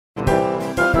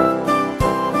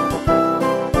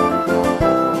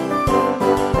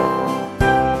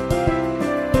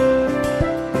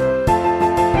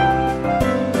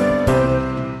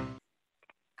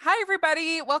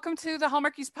welcome to the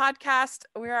Hallmarkies podcast.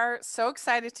 We are so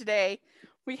excited today.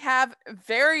 We have a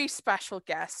very special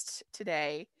guest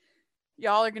today.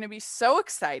 Y'all are going to be so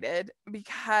excited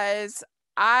because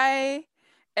I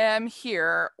am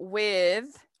here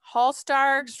with Hall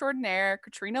star extraordinaire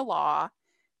Katrina Law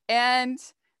and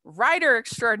writer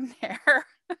extraordinaire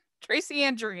Tracy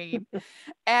Andreen,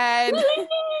 and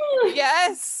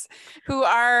yes, who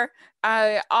are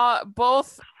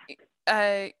both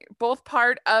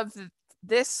part of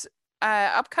this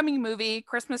upcoming movie,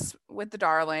 Christmas with the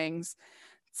Darlings.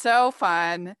 So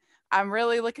fun. I'm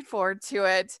really looking forward to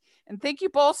it. And thank you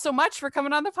both so much for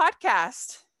coming on the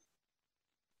podcast.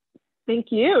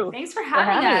 Thank you. Thanks for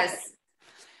having us.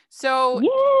 So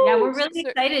yeah, we're really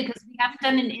excited because we haven't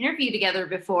done an interview together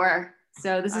before.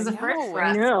 So this is a first for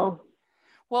us. I know.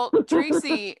 Well,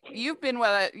 Tracy, you've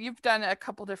done a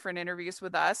couple different interviews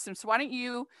with us, and so why don't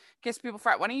you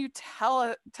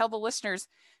tell the listeners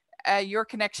your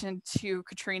connection to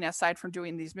Katrina aside from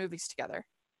doing these movies together?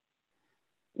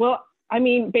 Well, I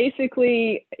mean,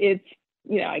 basically, it's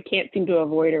I can't seem to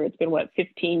avoid her. It's been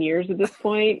 15 years at this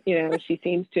point. She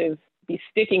seems to be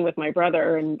sticking with my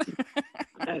brother, and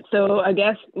so I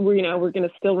guess we're going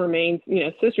to still remain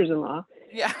sisters-in-law.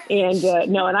 Yeah. And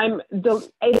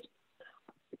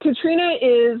Katrina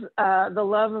is the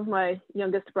love of my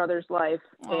youngest brother's life.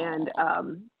 Aww.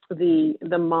 And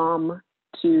the mom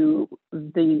to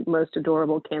the most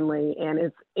adorable Kenley, and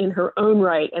is in her own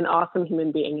right an awesome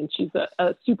human being, and she's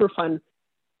a super fun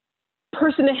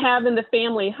person to have in the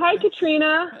family. Hi,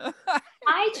 Katrina.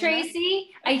 Hi, Tracy.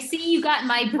 I see you got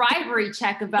my bribery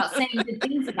check about saying good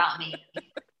things about me.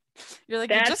 You're like,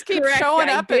 That's you just keep correct, showing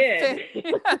up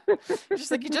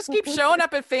just like you just keep showing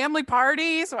up at family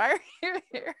parties. Why are you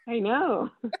here? I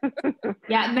know.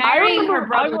 Yeah, marrying her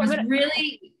brother was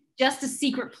really just a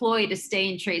secret ploy to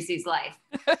stay in Tracy's life.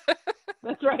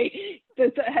 That's right.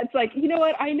 It's like, you know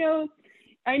what? I know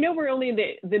we're only in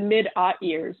the mid-aught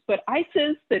years, but I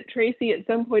sense that Tracy at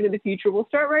some point in the future will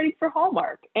start writing for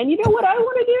Hallmark. And you know what I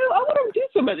want to do? I want to do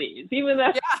some of these, even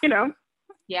though,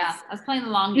 Yeah, I was playing the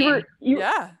long game.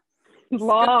 Yeah.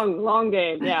 Long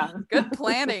game. Yeah. Good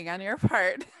planning on your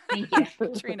part. Thank you,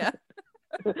 Katrina.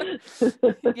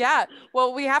 Yeah.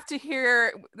 Well, we have to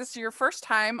hear, this is your first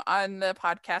time on the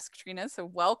podcast, Katrina. So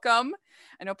welcome.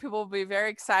 I know people will be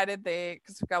very excited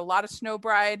because we've got a lot of Snow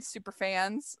Bride super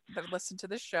fans that listen to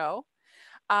this show.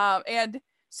 And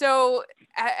so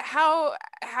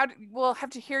we'll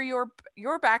have to hear your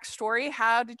backstory.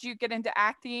 How did you get into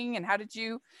acting, and how did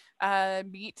you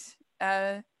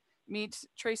meet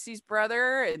Tracy's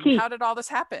brother, and Keith. How did all this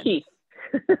happen? Keith.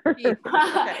 Okay,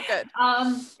 good.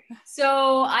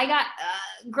 So I got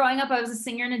growing up, I was a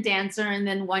singer and a dancer, and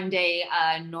then one day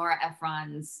Nora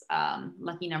Ephron's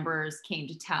Lucky Numbers came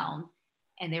to town,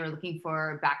 and they were looking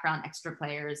for background extra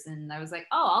players, and I was like,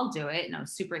 oh, I'll do it, and I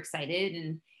was super excited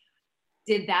and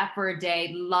did that for a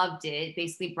day. Loved it.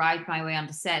 Basically bribed my way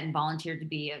onto set and volunteered to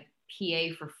be a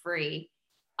PA for free,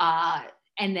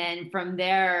 and then from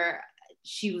there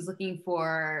she was looking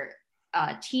for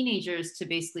teenagers to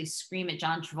basically scream at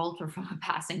John Travolta from a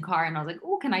passing car. And I was like,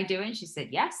 oh, can I do it? And she said,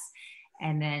 yes.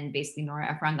 And then basically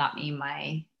Nora Ephron got me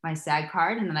my SAG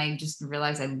card. And then I just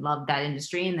realized I loved that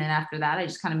industry. And then after that, I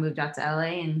just kind of moved out to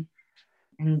LA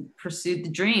and pursued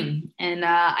the dream. And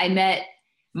I met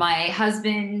my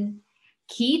husband,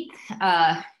 Keith,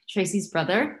 Tracy's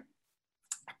brother,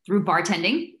 through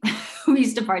bartending. We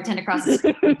used to bartend across the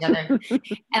street from each other.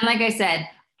 And like I said,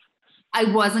 I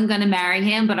wasn't going to marry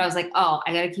him, but I was like, oh,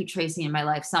 I got to keep Tracy in my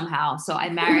life somehow. So I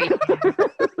married him.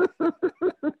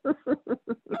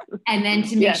 And then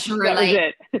to make sure,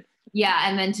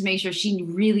 and then to make sure she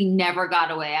really never got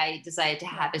away, I decided to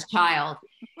have his child.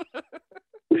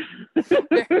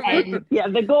 And,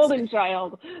 the golden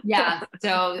child. Yeah.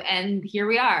 So, and here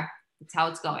we are. That's how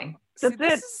it's going.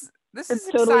 This is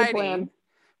totally exciting. Planned.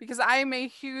 Because I'm a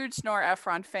huge Nora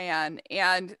Ephron fan,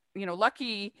 and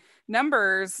Lucky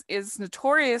Numbers is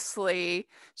notoriously,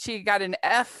 she got an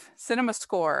F cinema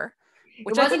score,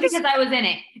 which it wasn't because I was in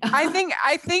it. I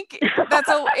think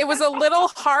it was a little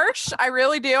harsh. I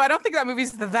really do. I don't think that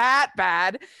movie's that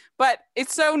bad, but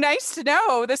it's so nice to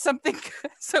know that something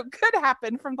so good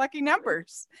happened from Lucky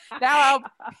Numbers. Now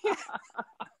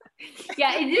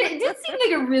yeah, it did seem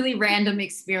like a really random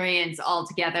experience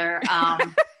altogether.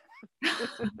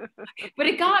 But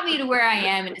it got me to where I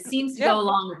am, and it seems to go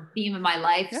along with the theme of my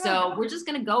life. Yeah. So we're just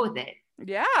going to go with it.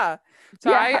 Yeah.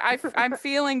 So I'm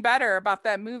feeling better about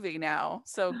that movie now.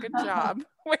 So good job.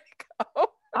 Way to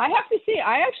go. I have to say,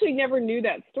 I actually never knew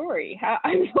that story.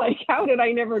 How did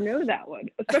I never know that one?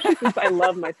 Especially since I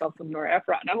love myself some Nora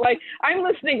Ephron. I'm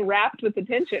listening rapt with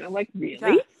attention. I'm like,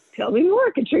 really? Tell me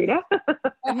more, Katrina.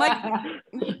 And like,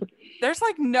 there's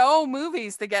like no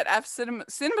movies that get F cinema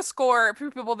score. For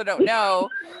people that don't know,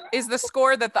 is the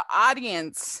score that the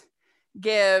audience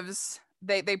gives.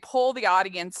 They poll the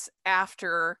audience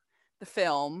after the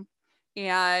film,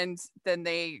 and then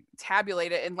they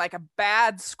tabulate it. And like a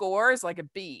bad score is like a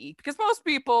B, because most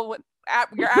people,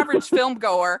 your average film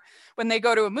goer, when they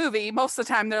go to a movie, most of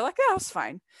the time they're like, "Oh, it's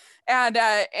fine,"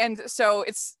 and so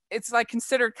it's like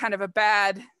considered kind of a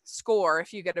bad score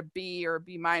if you get a B or a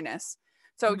B minus.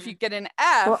 So if you get an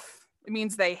F, it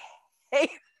means they hate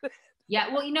it.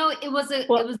 Yeah, well, it was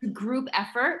a group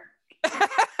effort.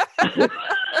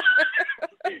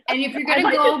 And if you're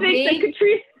gonna go big,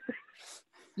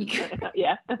 you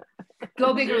yeah,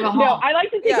 go big or go home. No, I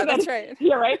like to think of that's that. right.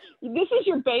 Yeah, right. This is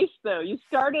your base, though. You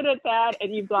started at that,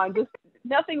 and you've gone just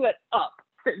nothing but up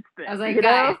since then. I was like,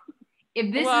 guys,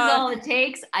 if this is all it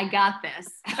takes, I got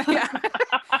this. Yeah.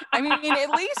 I mean,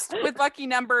 at least with Lucky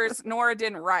Numbers, Nora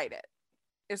didn't write it.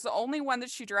 It's the only one that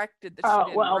she directed that she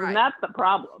didn't write. Then that's the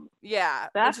problem. Yeah,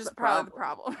 that's which is probably the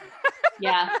problem.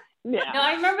 Yeah. Yeah. No,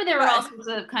 I remember there were all sorts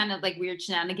of kind of like weird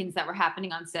shenanigans that were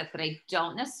happening on set that I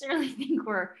don't necessarily think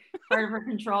were part of her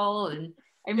control. And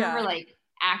I remember like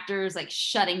actors like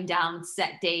shutting down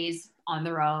set days on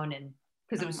their own, and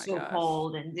because it was so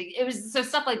cold, and it was so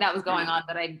stuff like that was going on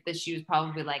that she was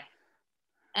probably like,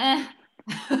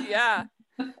 Yeah,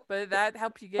 but that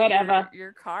helped you get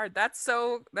your card. That's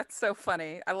so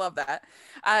funny. I love that.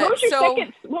 What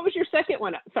was your second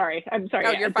one? Sorry, I'm sorry.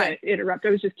 Oh, you're fine. To interrupt. I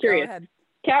was just curious. Go ahead.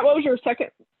 Kat, what was your second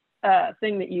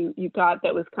thing that you got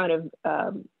that was kind of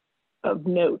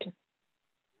note,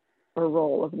 or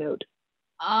role of note?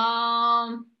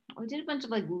 We did a bunch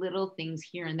of like little things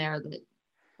here and there that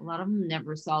a lot of them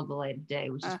never saw the light of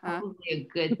day, which is probably a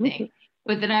good thing.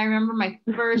 But then I remember my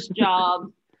first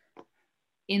job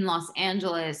in Los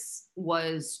Angeles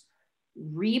was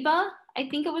Reba. I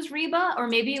think it was Reba, or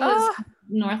maybe it was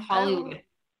North Hollywood.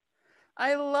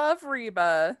 I love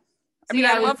Reba. So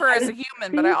I love her as a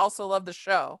human, but I also love the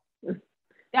show.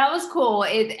 That was cool.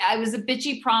 I was a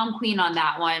bitchy prom queen on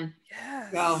that one.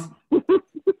 Yes. So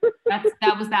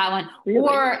that was that one.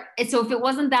 Really? So if it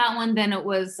wasn't that one, then it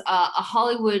was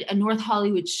a North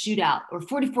Hollywood shootout, or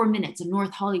 44 minutes, a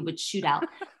North Hollywood shootout,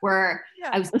 where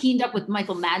I was teamed up with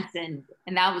Michael Madsen,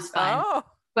 and that was fun. Oh,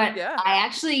 but I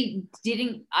actually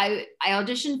didn't. I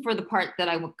auditioned for the part that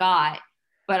I got,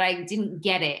 but I didn't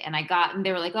get it. And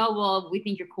they were like, "Oh, well, we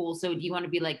think you're cool. So do you want to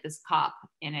be like this cop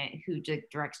in it who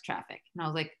directs traffic?" And I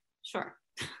was like, "Sure."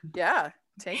 Yeah,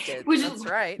 take it. That's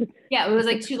right. Yeah, it was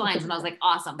like 2 lines, and I was like,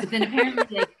 "Awesome." But then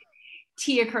apparently, like,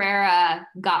 Tia Carrera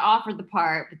got offered the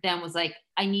part, but then was like,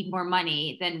 "I need more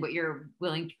money than what you're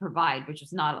willing to provide," which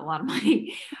was not a lot of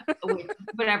money,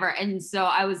 whatever. And so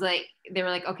I was like, they were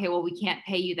like, "Okay, well, we can't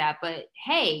pay you that, but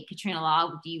hey, Katrina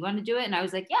Law, do you want to do it?" And I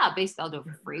was like, "Yeah, basically, I'll do it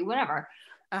for free, whatever."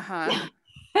 So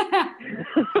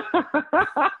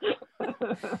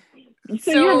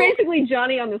you were basically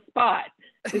Johnny on the spot.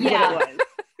 Yeah.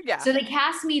 Yeah. So they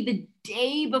cast me the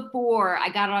day before I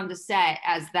got on the set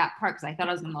as that part, because I thought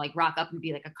I was going to like rock up and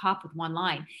be like a cop with 1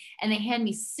 line. And they handed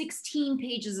me 16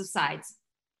 pages of sides.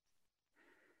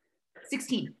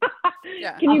 16.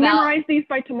 Yeah. Can you memorize these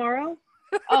by tomorrow?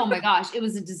 Oh my gosh, it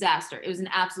was a disaster. It was an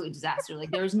absolute disaster.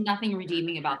 Like, there was nothing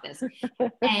redeeming about this.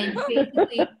 And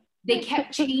basically, they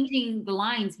kept changing the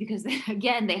lines because,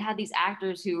 again, they had these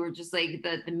actors who were just like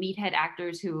the meathead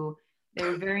actors who, they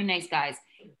were very nice guys,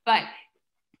 but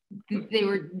they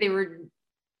were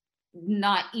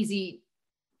not easy.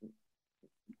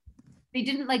 They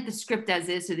didn't like the script as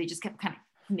is, so they just kept kind of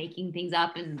making things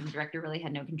up, and the director really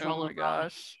had no control. Oh my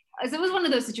gosh. So it was one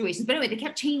of those situations. But anyway, they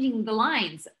kept changing the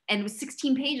lines, and it was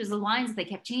 16 pages of lines that they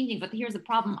kept changing. But here's the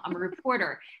problem. I'm a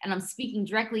reporter, and I'm speaking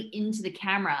directly into the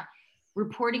camera,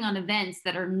 reporting on events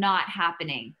that are not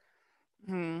happening.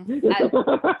 And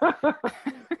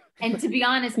to be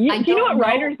honest, do you know what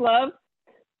writers love?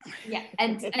 Yeah,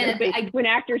 and when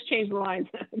actors change the lines.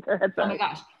 Oh my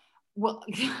gosh. Well,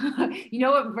 you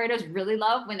know what writers really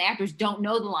love? When the actors don't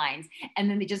know the lines, and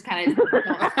then they just kind of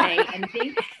don't say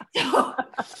anything. So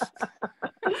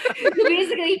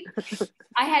basically,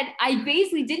 I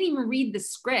basically didn't even read the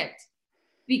script,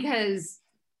 because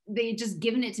they had just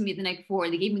given it to me the night before.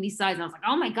 They gave me these sides, and I was like,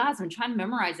 oh my God, so I'm trying to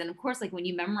memorize it. And of course, like, when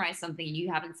you memorize something and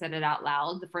you haven't said it out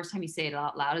loud, the first time you say it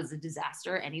out loud is a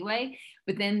disaster anyway.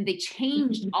 But then they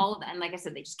changed all of that. And like I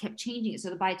said, they just kept changing it.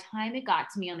 So that by the time it got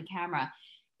to me on the camera,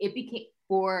 it became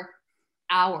 4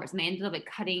 hours. And they ended up like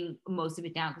cutting most of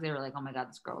it down, because they were like, oh my God,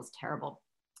 this girl is terrible.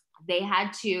 They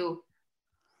had to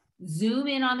zoom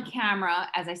in on the camera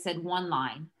as I said 1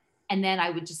 line. And then I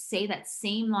would just say that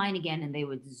same line again, and they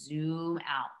would zoom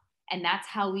out. And that's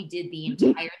how we did the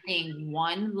entire thing,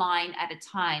 one line at a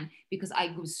time, because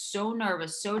I was so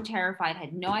nervous, so terrified,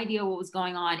 had no idea what was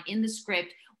going on in the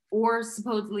script or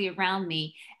supposedly around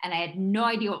me. And I had no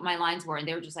idea what my lines were. And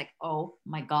they were just like, oh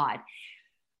my God.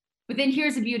 But then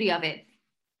here's the beauty of it.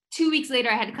 2 weeks later,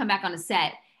 I had to come back on a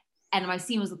set, and my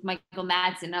scene was with Michael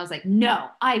Madsen. And I was like, no,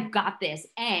 I've got this.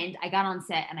 And I got on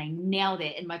set and I nailed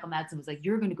it. And Michael Madsen was like,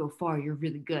 you're going to go far. You're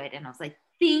really good. And I was like,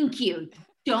 thank you.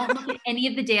 Don't look at any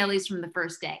of the dailies from the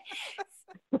first day.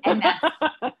 And that's,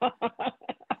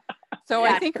 so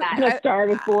I think the star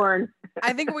was born.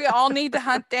 I think we all need to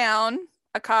hunt down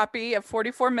a copy of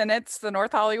 44 Minutes, the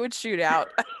North Hollywood Shootout.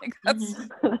 I think that's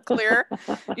clear.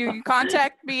 You can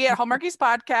contact me at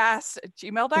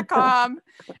hallmarkiespodcast@gmail.com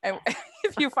and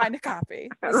if you find a copy.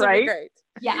 This would be great.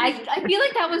 Yeah, I feel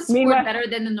like that was scored better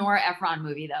than the Nora Ephron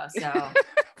movie, though. So,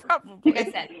 probably. Like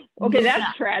I said, okay,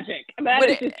 that's tragic. That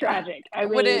is just tragic.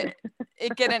 Would it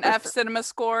get an F cinema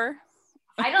score?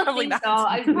 I don't think so.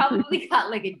 I probably got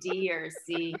like a D or a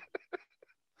C.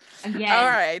 Again, all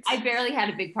right. I barely had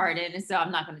a big part in it, so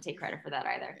I'm not going to take credit for that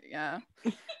either. Yeah.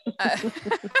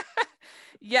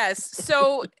 Yes.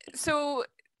 So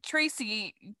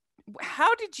Tracy,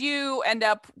 how did you end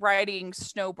up writing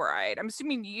Snow Bride? I'm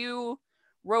assuming you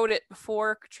wrote it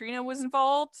before Katrina was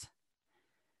involved.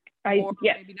 Yes.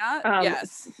 Maybe not.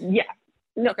 Yes. Yeah.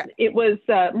 No, okay. It was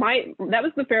that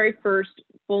was the very first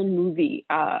full movie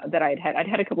that I'd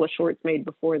had a couple of shorts made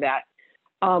before that.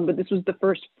 But this was the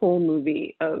first full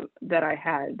movie that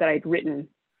I'd written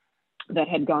that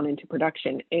had gone into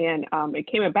production. And it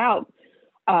came about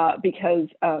because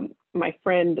my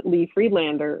friend Lee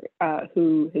Friedlander,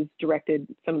 who has directed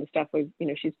some of the stuff,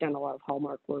 she's done a lot of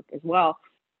Hallmark work as well.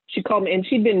 She called me, and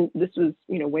this was,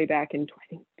 way back in, I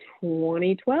think,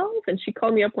 2012. And she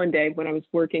called me up one day when I was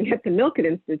working at the Milken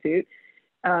Institute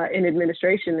in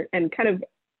administration, and kind of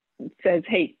says,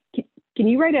 hey, can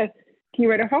you write a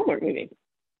Hallmark movie?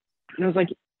 And I was like,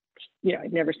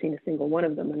 I'd never seen a single one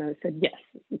of them. And I said, yes,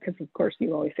 because of course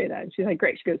you always say that. And she's like,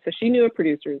 great. She goes, so she knew a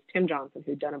producer, Tim Johnson,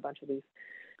 who'd done a bunch of these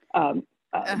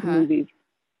movies.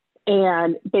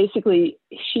 And basically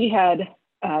she had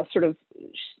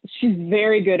she's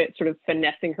very good at sort of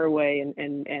finessing her way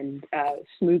and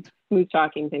smooth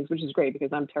talking things, which is great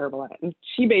because I'm terrible at it. And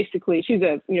she basically,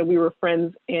 we were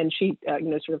friends, and she,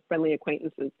 sort of friendly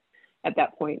acquaintances at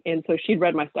that point. And so she'd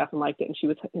read my stuff and liked it, and she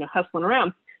was, hustling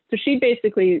around. So she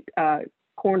basically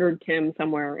cornered Tim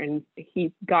somewhere, and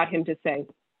he got him to say,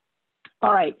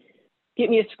 all right, get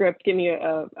me a script, give me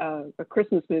a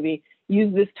Christmas movie,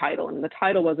 use this title. And the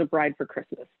title was A Bride for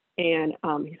Christmas. And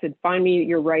he said, find me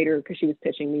your writer, because she was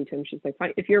pitching me to him. She's like,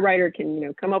 fine, if your writer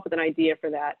can, come up with an idea for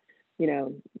that,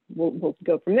 we'll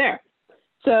go from there.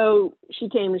 So she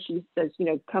came and she says,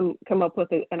 come up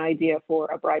with an idea for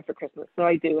A Bride for Christmas. So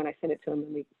I do, and I send it to him,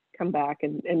 and we come back,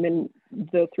 and then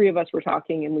the three of us were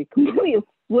talking, and we completely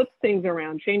flipped things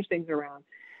around, changed things around,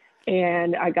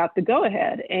 and I got the go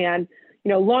ahead. And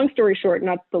long story short,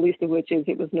 not the least of which is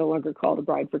it was no longer called A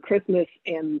Bride for Christmas,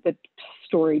 and the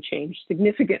story changed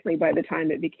significantly by the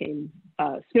time it became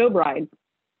Snow Bride,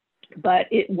 but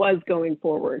it was going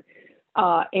forward.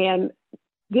 And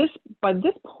by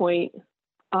this point,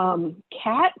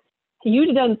 Kat,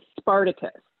 you'd done Spartacus,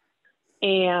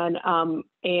 and a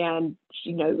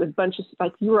bunch of,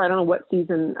 like, you were, I don't know what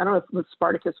season, I don't know if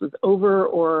Spartacus was over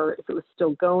or if it was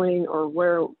still going or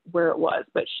where it was,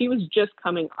 but she was just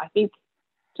coming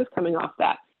off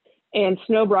that, and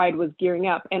Snow Bride was gearing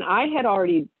up, and I had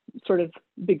already sort of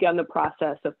begun the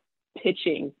process of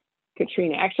pitching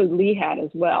Katrina. Actually, Lee had as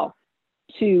well,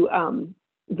 to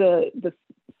the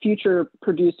future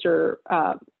producer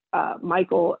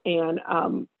Michael, and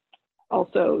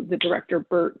also the director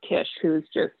Bert Kish, who's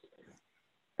just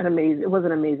an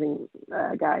amazing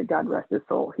guy. God rest his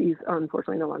soul. He's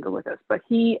unfortunately no longer with us, but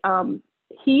he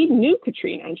knew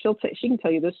Katrina, and she can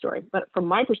tell you this story. But from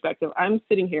my perspective, I'm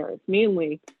sitting here, it's me and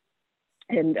Lee,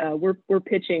 and we're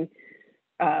pitching.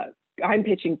 I'm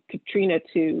pitching Katrina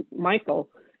to Michael,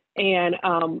 and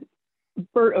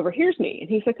Bert overhears me, and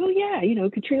he's like, "Oh yeah,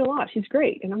 Katrina Law, she's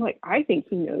great." And I'm like, I think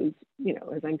he knows,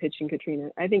 as I'm pitching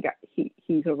Katrina, I think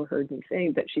he's overheard me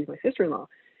saying that she's my sister-in-law.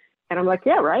 And I'm like,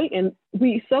 yeah, right. And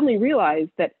we suddenly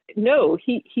realized that no,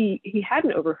 he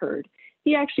hadn't overheard.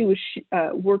 He actually was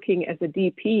working as a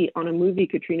DP on a movie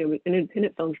an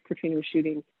independent film Katrina was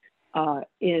shooting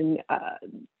in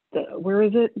where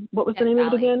is it? What was the name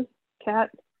of it again?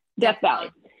 Death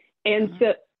Valley. And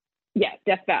so, yeah,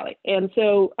 Death Valley. And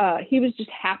so he was just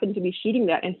happened to be shooting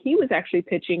that, and he was actually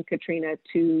pitching Katrina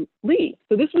to Lee.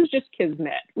 So this was just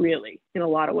kismet, really, in a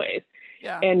lot of ways.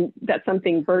 Yeah. And that's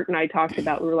something Bert and I talked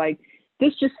about. We were like,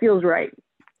 this just feels right.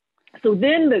 so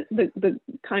then the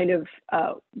kind of,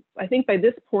 I think by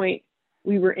this point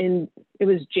it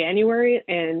was January,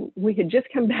 and we had just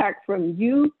come back from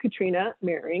you, Katrina,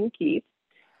 marrying Keith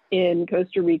in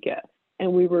Costa Rica.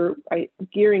 And we were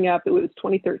gearing up. It was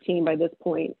 2013 by this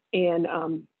point. And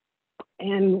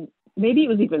maybe it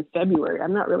was even February.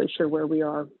 I'm not really sure where we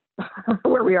are,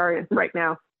 right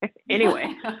now.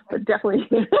 Anyway, but definitely,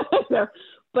 so,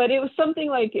 but it was something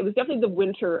like, it was definitely the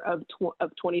winter of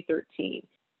 2013.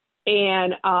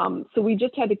 And so we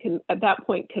just had to, at that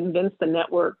point, convince the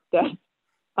network that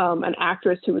an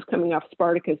actress who was coming off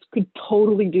Spartacus could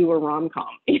totally do a rom-com,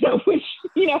 which,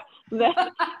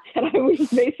 that, and I was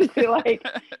basically like,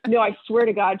 no, I swear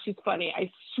to God, she's funny.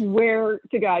 I swear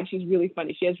to God, she's really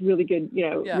funny. She has really good,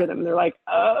 rhythm. And they're like,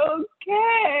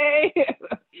 okay,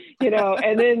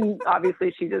 and then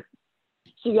obviously she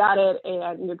got it.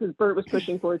 And, because Bert was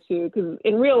pushing for it too, because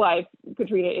in real life,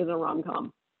 Katrina is a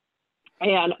rom-com.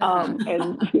 And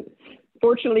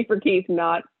fortunately for Keith,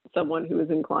 not someone who is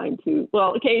inclined to,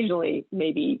 well, occasionally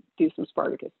maybe do some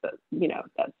Spartacus, but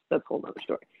that's a whole nother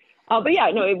story. But yeah,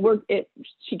 no, it worked.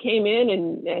 She came in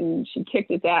and she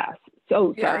kicked its ass.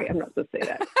 So sorry, I'm not supposed to say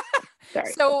that.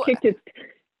 Sorry. So kicked its.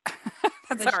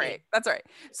 That's all right. That's all right.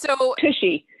 So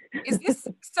tushy. Is this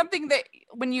something that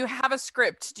when you have a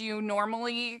script, do you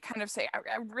normally kind of say,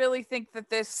 I really think that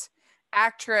this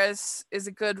actress is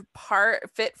a good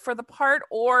fit for the part,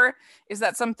 or is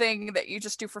that something that you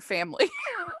just do for family?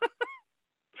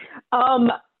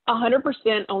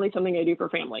 100% only something I do for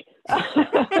family.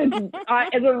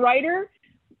 As a writer,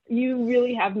 you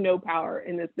really have no power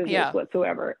in this business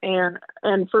whatsoever. And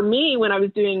for me, when I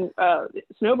was doing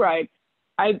Snow Bride,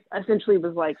 I essentially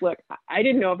was like, look, I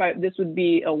didn't know if this would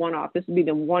be a one-off. This would be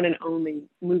the one and only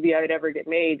movie I'd ever get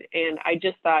made. And I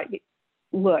just thought,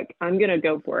 look, I'm going to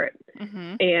go for it.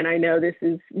 Mm-hmm. And I know this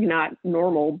is not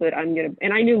normal, but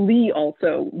and I knew Lee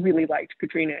also really liked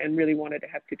Katrina and really wanted to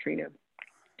have Katrina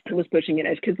and was pushing it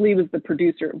because Lee was the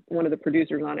producer, one of the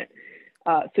producers on it.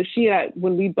 So she and I,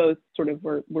 when we both sort of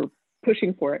were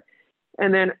pushing for it.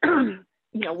 And then,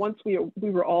 once we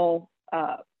were all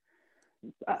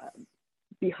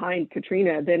behind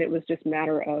Katrina, then it was just a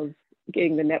matter of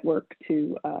getting the network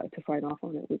to sign off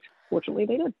on it, which fortunately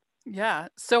they did. Yeah.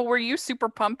 So were you super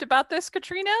pumped about this,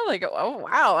 Katrina? Like, oh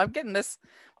wow, I'm getting this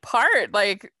part.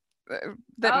 Like,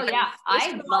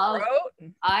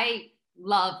 I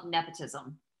love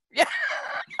nepotism. Yeah.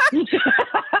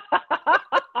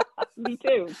 Me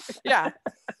too. Yeah.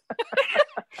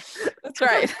 That's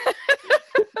right.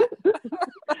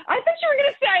 I thought you were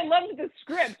gonna say I loved the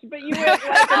script, but you went like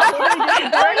a totally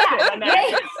different direction on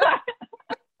that.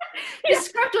 The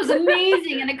script was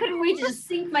amazing, and I couldn't wait to just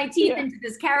sink my teeth into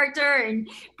this character and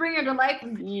bring her to life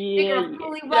and make her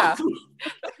fully welcome.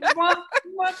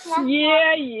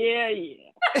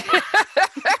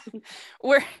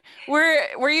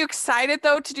 Were you excited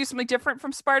though to do something different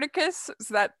from Spartacus?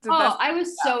 I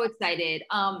was so excited.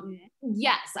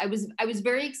 Yes, I was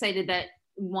very excited that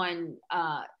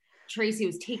Tracy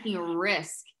was taking a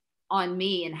risk on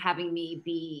me and having me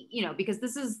be, because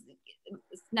this is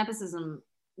nepotism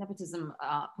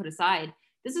put aside,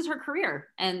 this is her career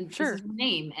and this is her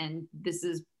name, and this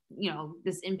is,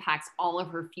 this impacts all of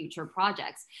her future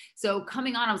projects. So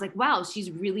coming on, I was like, wow, she's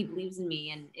really believes in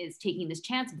me and is taking this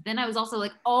chance. But then I was also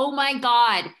like, oh my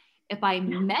God, if I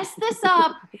mess this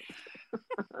up,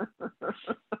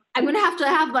 I'm going to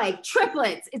have like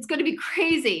triplets. It's going to be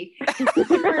crazy.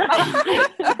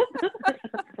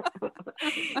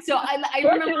 So I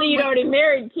remember you'd already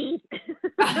married Keith.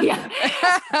 Yeah.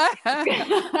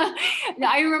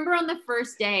 I remember on the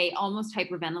first day almost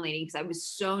hyperventilating because I was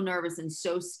so nervous and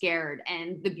so scared.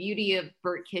 And the beauty of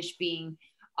Bert Kish being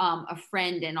a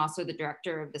friend and also the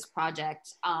director of this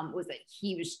project was that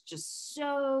he was just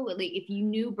so, like, if you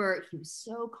knew Bert, he was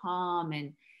so calm,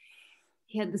 and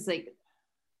he had this like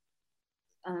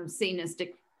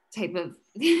Satanistic type of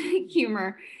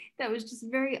humor that was just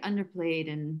very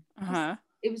underplayed, and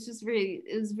it was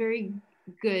very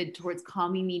good towards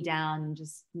calming me down and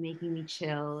just making me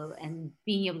chill and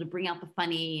being able to bring out the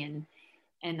funny and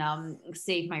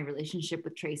save my relationship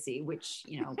with Tracy, which,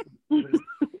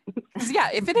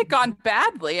 yeah, if it had gone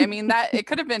badly, I mean, that it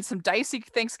could have been some dicey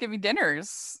Thanksgiving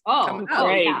dinners.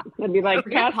 Right. Yeah. I'd be like,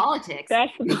 forget politics.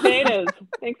 That's the potatoes.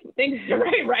 Thanks.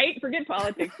 Right. Forget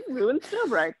politics. Ruined Snow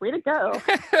Bride. Way to go.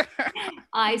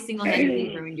 I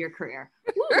single-handedly ruined your career.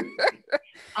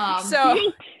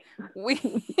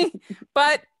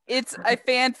 But it's a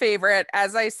fan favorite.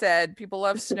 As I said, people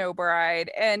love Snow Bride.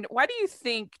 And why do you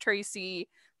think, Tracy,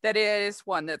 that it is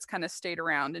one that's kind of stayed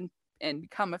around and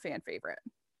become a fan favorite?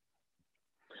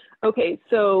 Okay,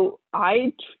 so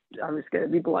I I'm just going to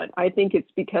be blunt. I think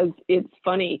it's because it's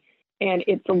funny and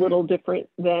it's a little different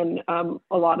than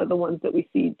a lot of the ones that we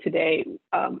see today,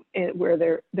 and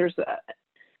where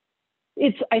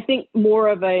it's, I think, more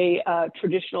of a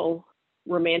traditional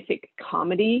romantic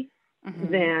comedy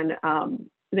than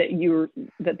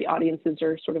that the audiences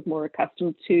are sort of more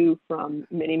accustomed to from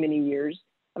many, many years.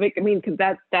 I mean, because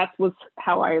that was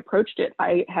how I approached it.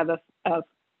 I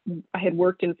had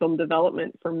worked in film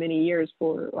development for many years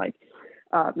for like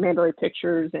Mandalay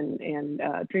Pictures and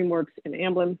DreamWorks and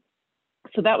Amblin.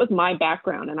 So that was my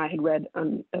background, and I had read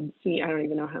obscene, I don't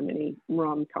even know how many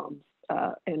rom-coms,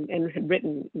 and had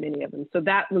written many of them. So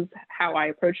that was how I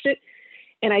approached it,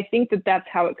 and I think that that's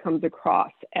how it comes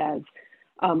across as,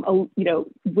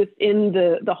 within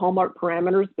the Hallmark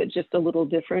parameters, but just a little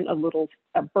different.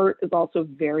 Bert is also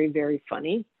very, very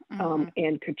funny, and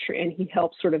he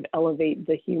helps sort of elevate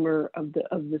the humor of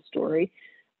the story.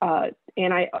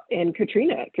 And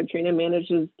Katrina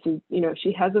manages to,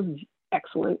 she has a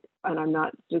excellent, and I'm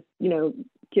not just,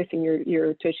 kissing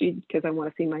your tushy because I want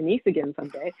to see my niece again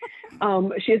someday.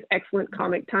 She has excellent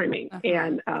comic timing.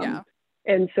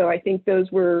 And so I think those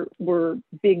were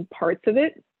big parts of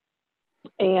it.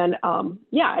 And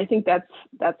I think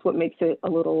that's what makes it a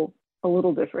little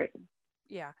different.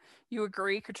 Yeah. You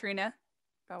agree, Katrina?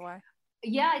 About why?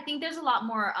 Yeah, I think there's a lot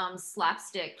more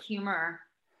slapstick humor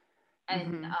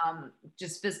and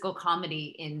just physical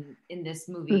comedy in this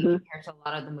movie compared to a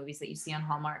lot of the movies that you see on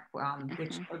Hallmark,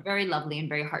 which are very lovely and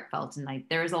very heartfelt. And like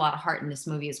there is a lot of heart in this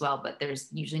movie as well, but there's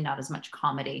usually not as much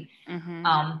comedy.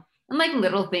 And like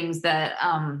little things that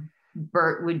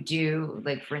Bert would do,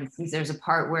 like for instance, there's a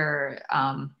part where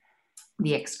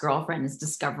the ex-girlfriend is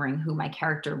discovering who my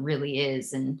character really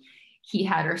is, and he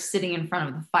had her sitting in front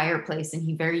of the fireplace, and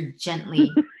he very gently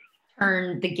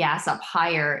turned the gas up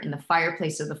higher in the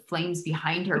fireplace, so the flames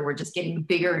behind her were just getting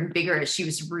bigger and bigger as she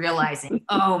was realizing,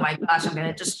 oh my gosh, I'm going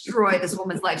to destroy this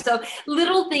woman's life. So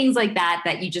little things like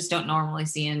that you just don't normally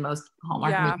see in most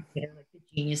Hallmark movies that are like the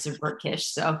genius of Bert Kish.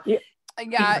 So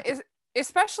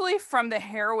especially from the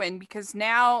heroine, because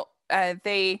now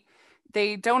they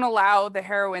don't allow the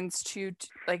heroines to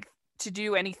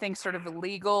do anything sort of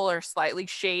illegal or slightly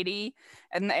shady,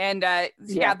 and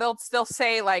they'll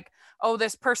say like, oh,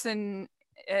 this person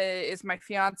is my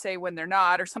fiance when they're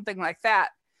not, or something like that,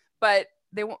 but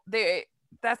they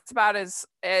that's about as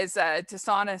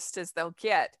dishonest as they'll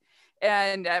get.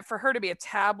 And for her to be a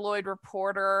tabloid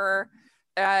reporter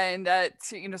and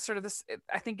sort of this,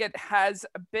 I think it has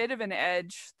a bit of an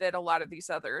edge that a lot of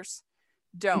these others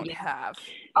don't have.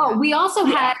 Oh, we also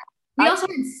had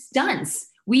stunts.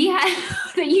 We had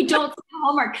that you don't see in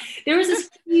Hallmark. There was this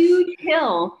huge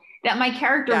hill that my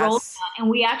character rolled down, and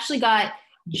we actually got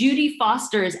Judy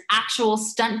Foster's actual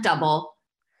stunt double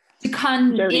to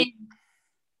come in.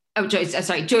 Oh,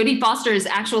 Jodie Foster's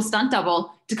actual stunt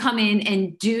double to come in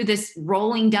and do this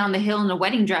rolling down the hill in a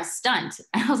wedding dress stunt.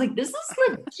 And I was like, this is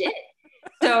legit.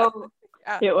 So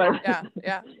it was.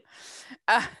 Yeah.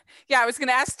 I was going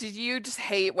to ask, did you just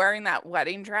hate wearing that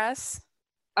wedding dress?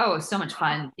 Oh, it was so much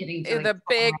fun. Getting to, the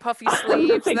big puffy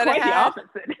sleeves that it had.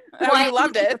 Well, I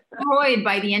loved it. Destroyed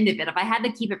by the end of it. If I had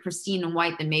to keep it pristine and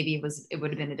white, then maybe it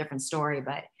would have been a different story.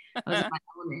 But I was in my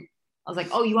element. I was like,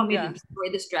 oh, you want me to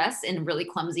destroy this dress in a really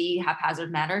clumsy,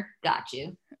 haphazard manner? Got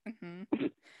you.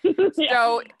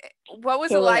 So, what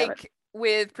was it like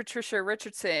with Patricia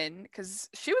Richardson? Because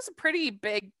she was a pretty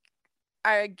big,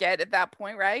 I get at that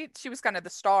point, right? She was kind of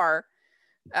the star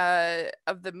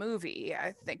of the movie,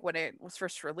 I think, when it was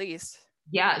first released.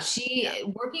 Yeah,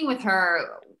 working with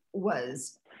her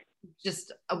was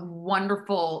just a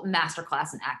wonderful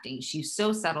masterclass in acting. She's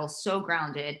so subtle, so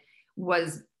grounded,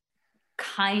 was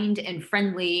kind and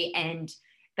friendly, and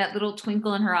that little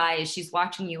twinkle in her eye as she's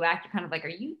watching you act, you're kind of like, are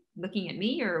you looking at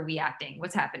me or are we acting?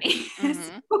 What's happening?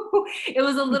 So it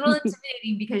was a little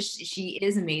intimidating because she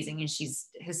is amazing and she's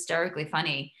hysterically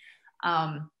funny.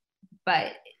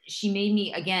 But she made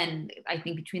me, again, I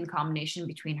think between the combination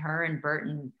between her and Bert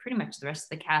and pretty much the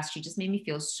rest of the cast, she just made me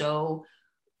feel so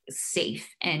safe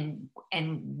and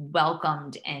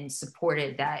welcomed and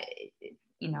supported that,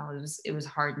 it was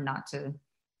hard not to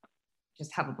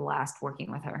just have a blast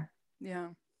working with her. Yeah.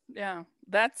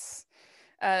 That's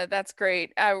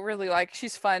great. I really like,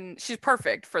 she's fun. She's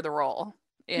perfect for the role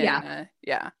in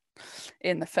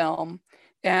the film.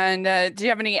 And do you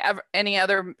have any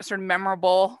other sort of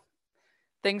memorable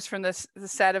things from the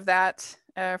set of that,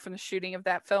 from the shooting of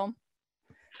that film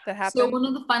that happened? So one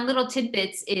of the fun little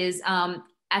tidbits is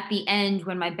at the end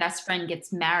when my best friend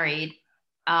gets married,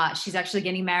 she's actually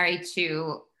getting married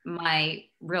to my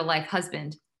real life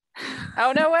husband.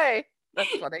 Oh, no way.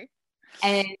 That's funny.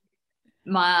 And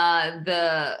My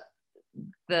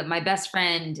best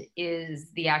friend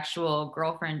is the actual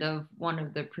girlfriend of one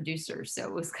of the producers, so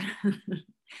it was kind of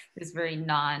this very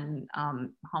non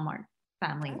Hallmark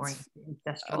family oriented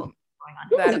ancestral going on.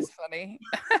 That is funny.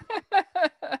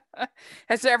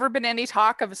 Has there ever been any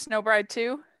talk of a Snow Bride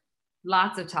 2?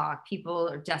 Lots of talk. People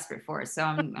are desperate for it, so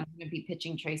I'm going to be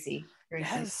pitching Tracy very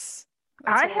soon.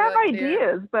 I have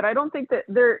ideas, but I don't think that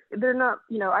they're not,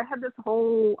 I had this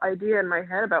whole idea in my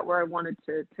head about where I wanted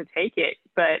to take it,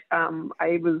 but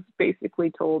I was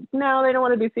basically told, no, they don't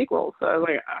want to do sequels. So I was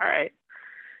like, all right.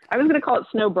 I was going to call it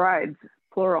Snow Brides,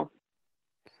 plural.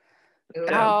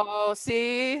 Oh,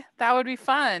 see, that would be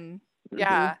fun. Mm-hmm.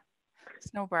 Yeah.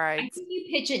 Snow Brides. I think you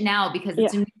pitch it now because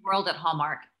it's a new world at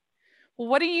Hallmark. Well,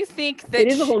 what do you think that it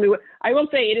is a whole new, I will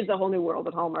say it is a whole new world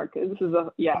at Hallmark. This is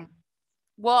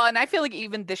Well, and I feel like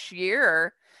even this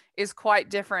year is quite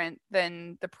different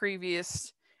than the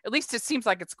previous, at least it seems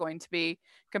like it's going to be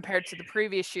compared to the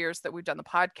previous years that we've done the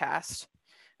podcast.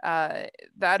 I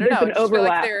don't know. There's an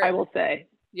overlap, I will say.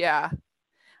 Yeah. I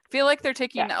feel like they're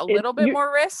taking a little bit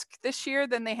more risk this year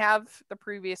than they have the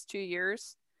previous 2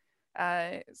 years.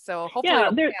 So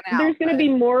hopefully there's going to be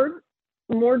more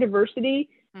diversity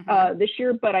this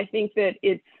year, but I think that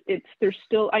there's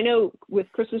still, I know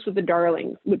with Christmas with the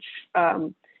Darlings, which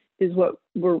is what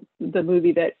the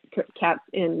movie that Kat's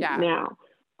in now,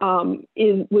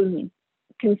 was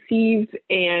conceived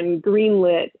and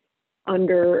greenlit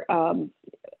under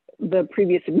the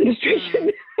previous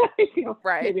administration.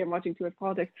 Right. Maybe I'm watching too much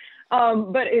politics,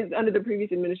 but it's under the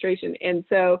previous administration, and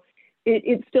so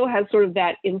it still has sort of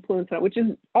that influence on it, which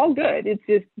is all good.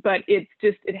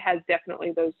 It has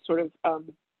definitely those sort of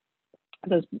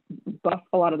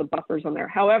a lot of the buffers on there.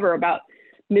 However, about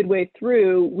midway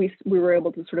through, we were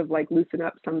able to sort of like loosen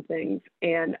up some things,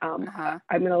 and I'm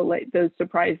going to let those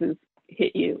surprises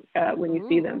hit you when you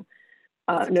see them.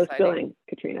 No spilling,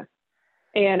 Katrina.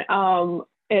 And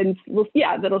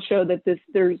that'll show that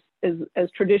there's as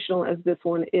traditional as this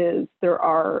one is, there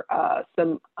are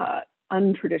some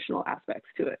untraditional aspects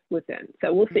to it within.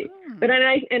 So we'll see. But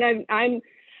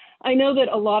I know that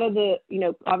a lot of the,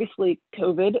 obviously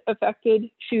COVID affected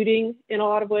shooting in a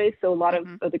lot of ways. So a lot of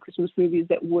the Christmas movies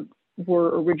that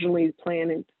were originally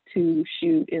planned to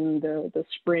shoot in the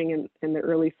spring and the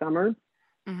early summer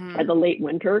and the late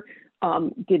winter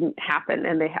didn't happen,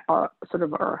 and they sort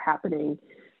of are happening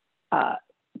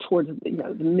towards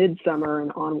the midsummer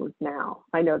and onwards now.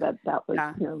 I know that was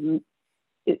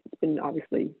it's been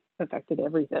obviously affected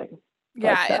everything.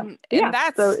 And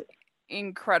that's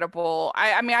incredible.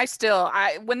 I mean,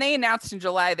 when they announced in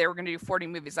July they were going to do 40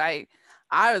 movies, I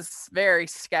was very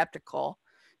skeptical.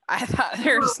 I thought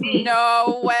there's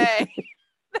no way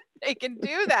they can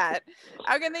do that.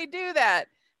 How can they do that?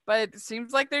 But it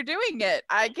seems like they're doing it.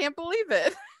 I can't believe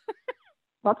it.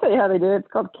 I'll tell you how they do it. It's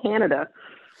called Canada.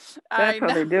 That's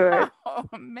how they do it.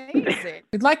 Amazing.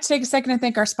 We'd like to take a second and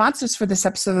thank our sponsors for this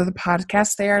episode of the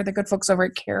podcast. They are the good folks over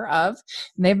at Care Of,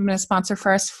 and they've been a sponsor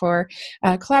for us for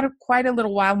quite a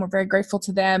little while, and we're very grateful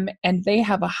to them. And they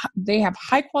have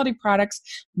high quality products,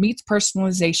 meets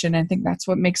personalization. I think that's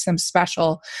what makes them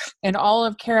special. And all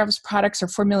of Care Of's products are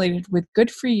formulated with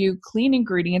good for you, clean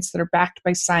ingredients that are backed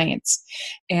by science.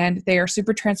 And they are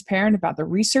super transparent about the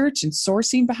research and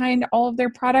sourcing behind all of their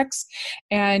products.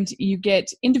 And you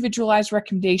get individualized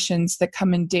recommendations that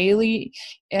come in daily,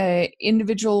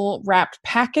 individual wrapped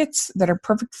packets that are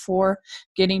perfect for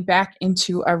getting back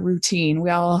into a routine. We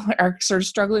all are sort of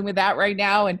struggling with that right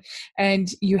now,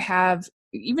 and you have,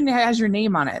 even has your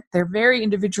name on it. They're very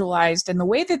individualized, and the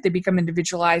way that they become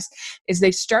individualized is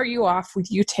they start you off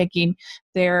with you taking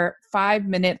their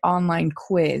 5-minute online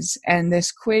quiz. And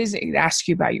this quiz, it asks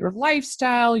you about your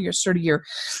lifestyle, your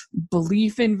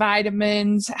belief in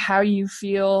vitamins, how you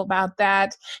feel about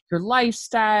that, your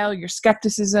lifestyle, your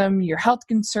skepticism, your health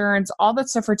concerns, all that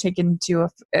stuff are taken into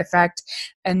effect.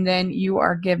 And then you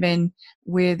are given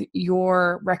with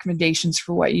your recommendations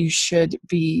for what you should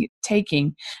be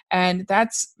taking. And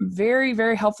that's very,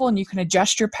 very helpful. And you can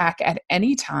adjust your pack at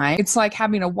any time. It's like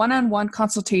having a one-on-one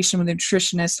consultation with a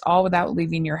nutritionist, all without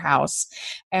leaving your house.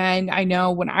 And I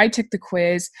know when I took the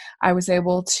quiz, I was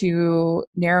able to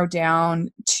narrow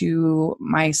down to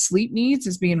my sleep needs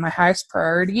as being my highest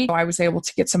priority. So I was able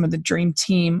to get some of the Dream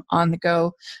Team on the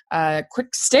go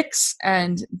quick sticks,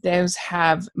 and those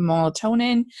have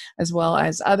melatonin as well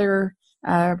as other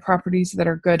properties that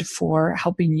are good for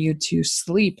helping you to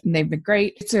sleep. And they've been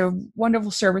great. It's a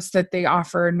wonderful service that they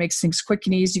offer and makes things quick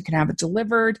and easy. You can have it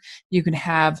delivered. You can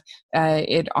have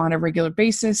it on a regular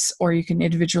basis, or you can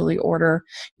individually order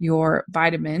your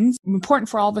vitamins. Important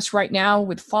for all of us right now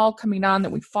with fall coming on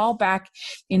that we fall back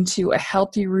into a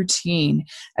healthy routine.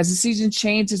 As the season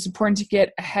changes, it's important to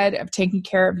get ahead of taking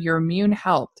care of your immune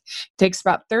health. It takes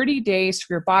about 30 days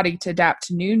for your body to adapt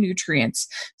to new nutrients.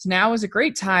 So now is a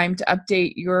great time to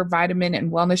update your vitamin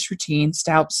and wellness routines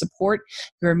to help support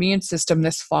your immune system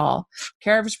this fall.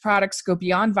 Care/of's products go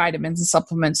beyond vitamins and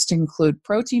supplements to include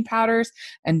protein powders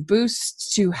and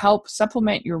boosts to help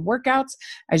supplement your workouts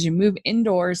as you move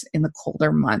indoors in the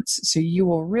colder months. So you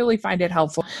will really find it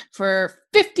helpful. For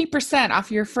 50% off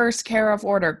your first Care/of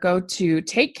order, go to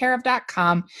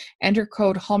takecareof.com, enter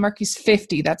code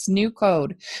Hallmarkies50. That's new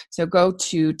code. So go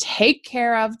to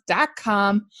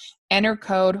takecareof.com, enter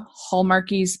code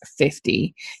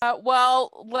Hallmarkies50.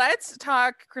 Well, let's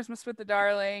talk Christmas with the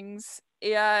Darlings.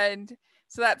 And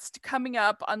so that's coming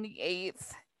up on the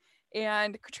 8th.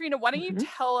 And Katrina, why don't you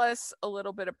tell us a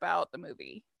little bit about the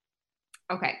movie?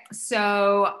 Okay,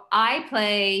 so I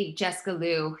play Jessica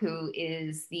Liu, who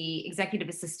is the executive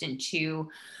assistant to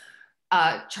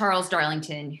Charles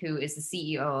Darlington, who is the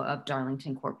CEO of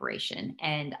Darlington Corporation.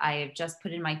 And I have just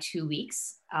put in my 2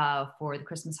 weeks for the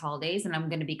Christmas holidays, and I'm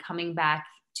going to be coming back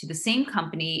to the same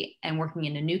company and working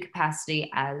in a new capacity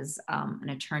as an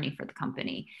attorney for the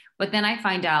company. But then I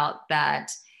find out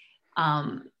that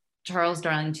Charles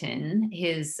Darlington,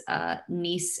 his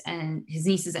nieces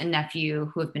and nephew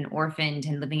who have been orphaned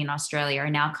and living in Australia are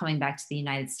now coming back to the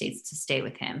United States to stay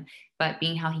with him. But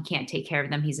being how he can't take care of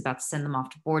them, he's about to send them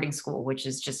off to boarding school, which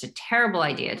is just a terrible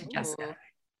idea to Jessica.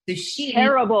 So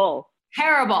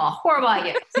horrible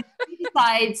idea. So she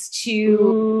decides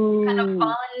to kind of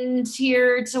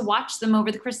volunteer to watch them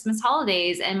over the Christmas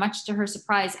holidays, and much to her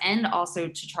surprise, and also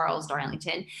to Charles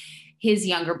Darlington, his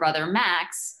younger brother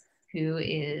Max, who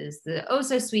is the oh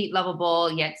so sweet,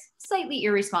 lovable, yet slightly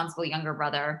irresponsible younger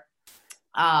brother,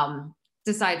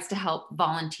 decides to help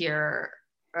volunteer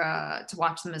to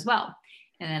watch them as well.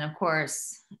 And then, of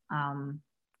course,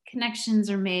 connections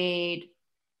are made,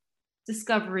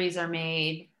 discoveries are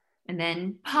made, and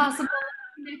then possible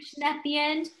connection at the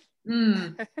end.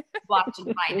 Watch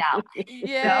and find out.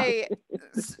 Yay.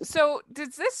 So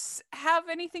does this have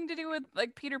anything to do with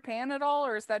like Peter Pan at all,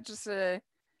 or is that just the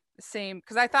same?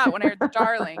 Because I thought when I heard the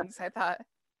Darlings, I thought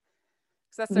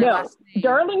that's their last name.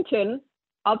 Darlington.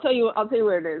 I'll tell you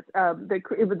where it is.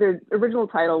 The original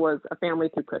title was A Family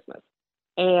Through Christmas,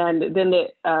 and then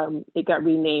it got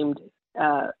renamed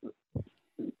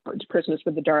Christmas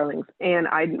with the Darlings, and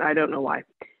I don't know why.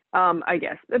 I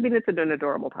guess it's an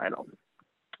adorable title.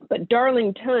 But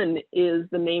Darlington is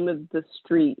the name of the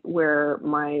street where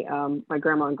my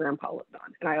grandma and grandpa lived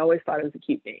on, and I always thought it was a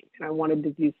cute name, and I wanted to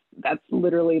do. That's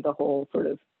literally the whole sort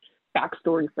of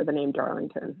backstory for the name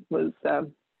Darlington was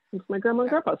my grandma and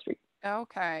grandpa street.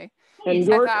 Okay. And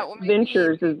York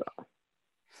Ventures is.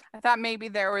 I thought maybe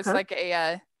there was like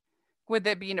a with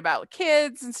it being about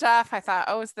kids and stuff. I thought,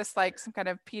 is this like some kind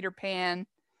of Peter Pan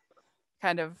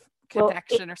kind of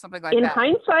connection or something like that? In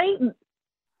hindsight,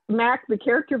 Max, the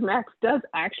character of Max, does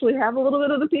actually have a little bit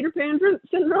of the Peter Pan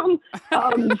syndrome.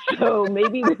 So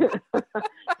maybe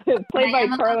played by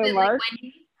Carla Mark.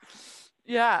 Like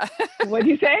yeah. What'd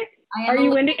you say? Are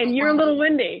you Wendy? And you're a little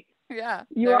Wendy. Yeah.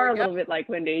 You are a little bit like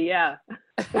Wendy. Yeah.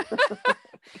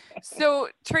 So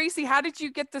Tracy, how did you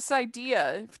get this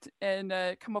idea and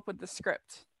come up with the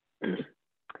script?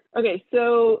 Okay,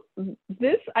 so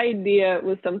this idea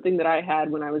was something that I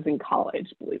had when I was in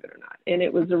college, believe it or not. And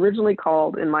it was originally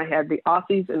called in my head, The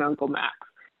Aussies and Uncle Max.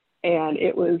 And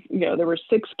it was, there were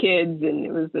 6 kids, and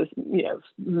it was this,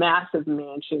 massive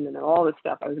mansion and all this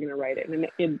stuff. I was going to write it. And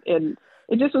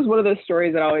it just was one of those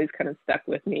stories that always kind of stuck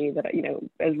with me that,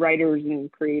 as writers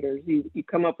and creators, you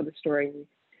come up with a story, and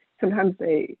sometimes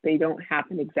they don't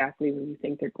happen exactly when you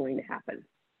think they're going to happen.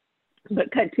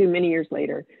 But cut to many years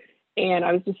later, and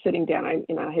I was just sitting down.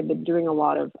 I had been doing a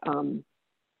lot of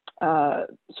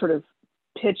sort of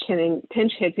pinch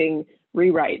hitting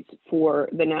rewrites for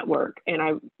the network, and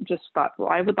I just thought, well,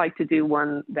 I would like to do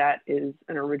one that is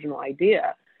an original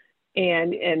idea,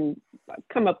 and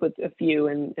come up with a few,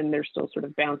 and they're still sort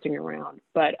of bouncing around.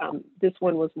 But this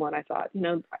one was one I thought,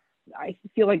 I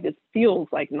feel like this feels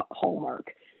like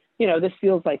Hallmark. This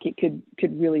feels like it could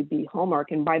really be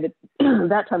Hallmark. And by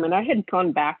that time, and I had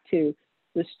gone back to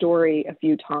the story a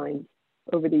few times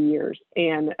over the years,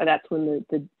 and that's when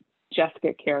the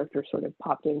Jessica character sort of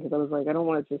popped in, because I was like, I don't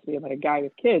want it to just be about a guy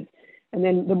with kids. And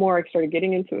then the more I started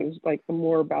getting into it, it was like the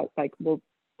more about like, well,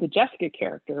 the Jessica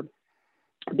character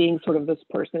being sort of this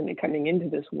person and coming into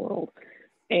this world,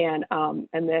 and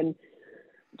then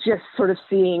just sort of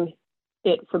seeing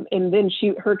it from, and then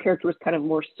her character was kind of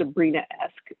more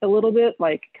Sabrina-esque a little bit,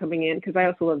 like coming in, because I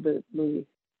also love the movie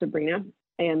Sabrina,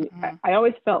 and I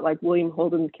always felt like William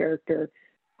Holden's character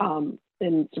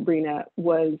in Sabrina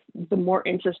was the more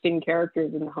interesting character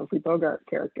than the Humphrey Bogart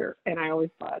character, and I always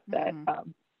thought that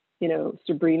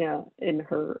Sabrina and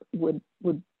her would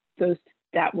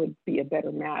be a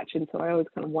better match, and so I always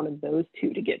kind of wanted those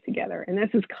two to get together, and this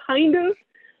is kind of,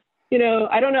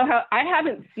 I don't know how, I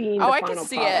haven't seen the I final can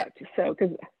see product, it. so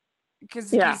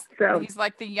because he's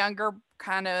like the younger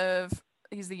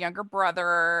he's the younger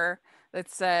brother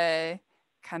that's a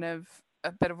kind of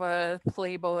a bit of a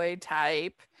playboy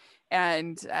type,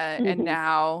 and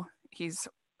now he's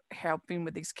helping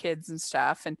with these kids and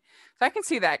stuff, and so I can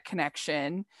see that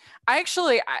connection.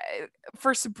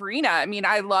 For Sabrina, I mean,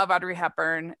 I love Audrey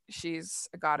Hepburn, she's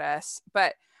a goddess,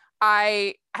 but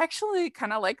I actually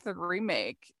kind of like the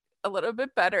remake a little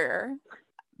bit better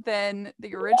than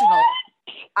the original. What?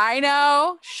 I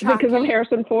know. Shocking. Is it because of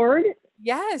Harrison Ford?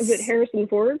 Yes. Is it Harrison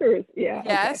Ford or yes?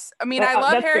 Okay. I mean, I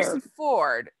love Harrison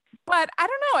Ford, but I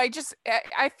don't know.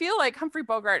 I feel like Humphrey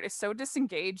Bogart is so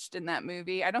disengaged in that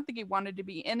movie. I don't think he wanted to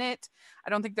be in it.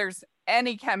 I don't think there's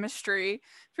any chemistry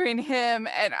between him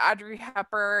and Audrey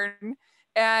Hepburn.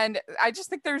 And I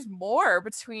just think there's more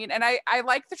between, and I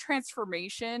like the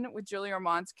transformation with Julia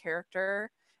Ormond's character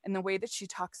and the way that she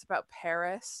talks about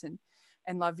Paris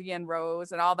and La Vie en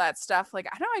Rose and all that stuff. Like,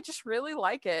 I know, I just really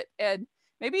like it. And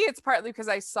maybe it's partly because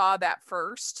I saw that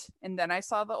first and then I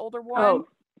saw the older one. Oh,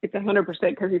 it's 100%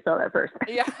 because you saw that first.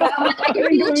 Yeah. I can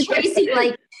feel Tracy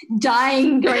like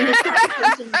dying during this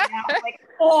conversation right now. Like,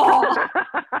 oh.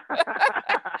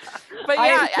 But yeah,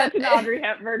 I am such an Audrey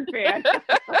Hepburn fan.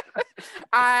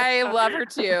 I love her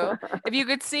too. If you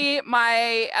could see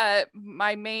my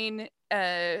my main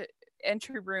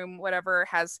entry room, whatever,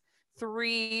 has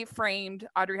 3 framed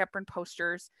Audrey Hepburn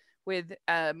posters with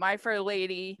My Fair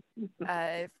Lady,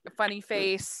 Funny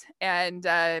Face, and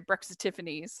Breakfast at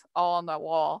Tiffany's all on the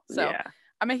wall. So yeah.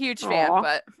 I'm a huge fan. Aww.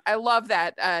 But I love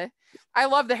that. I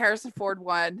love the Harrison Ford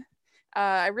one.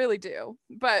 I really do.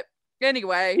 But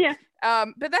anyway, yeah.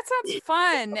 But that sounds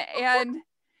fun. And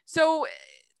so,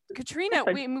 Katrina,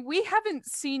 we haven't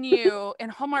seen you in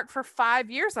Hallmark for 5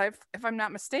 years, if I'm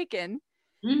not mistaken.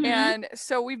 Mm-hmm. And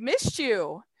so we've missed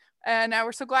you. And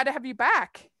we're so glad to have you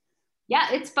back. Yeah,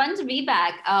 it's fun to be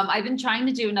back. I've been trying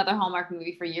to do another Hallmark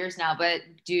movie for years now, but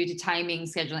due to timing,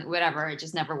 scheduling, whatever, it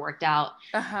just never worked out.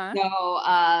 Uh-huh. So,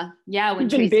 yeah, when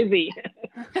Tracy, busy.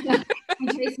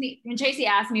 when Tracy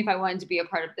asked me if I wanted to be a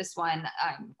part of this one,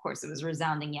 of course, it was a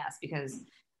resounding yes, because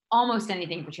almost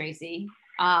anything for Tracy.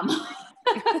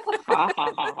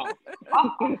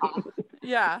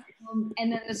 Yeah.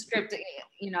 And then the script,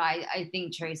 I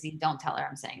think Tracy, don't tell her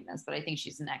I'm saying this, but I think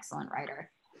she's an excellent writer.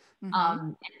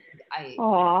 Mm-hmm.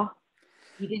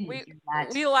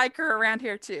 We like her around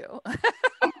here too.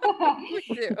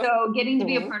 So getting to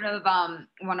be a part of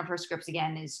one of her scripts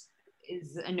again is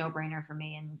a no-brainer for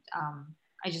me, and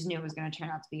I just knew it was going to turn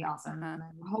out to be awesome. And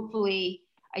hopefully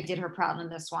I did her proud in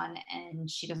this one, and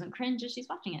she doesn't cringe as she's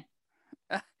watching it.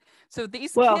 So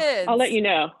these kids, I'll let you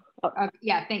know.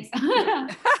 Yeah, thanks.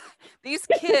 These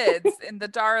kids in The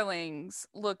Darlings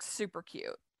look super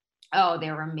cute. Oh,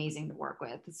 they were amazing to work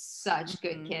with. Such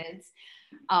good kids.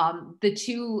 The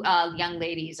 2 young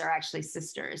ladies are actually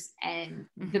sisters. And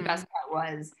the best part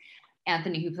was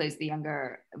Anthony, who plays the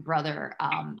younger brother,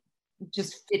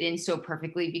 just fit in so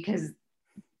perfectly, because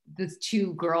the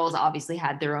 2 girls obviously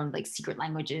had their own like secret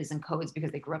languages and codes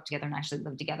because they grew up together and actually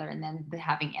lived together. And then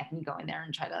having Anthony go in there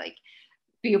and try to like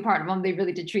be a part of them, they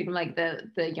really did treat him like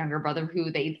the younger brother who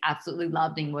they absolutely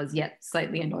loved and was yet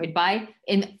slightly annoyed by,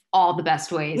 in all the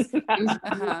best ways.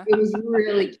 It was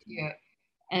really cute.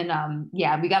 And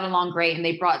yeah, we got along great, and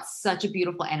they brought such a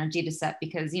beautiful energy to set,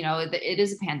 because it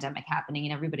is a pandemic happening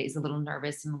and everybody's a little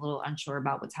nervous and a little unsure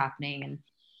about what's happening, and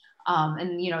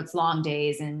it's long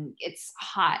days and it's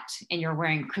hot and you're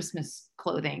wearing Christmas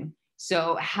clothing,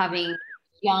 so having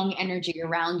young energy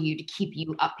around you to keep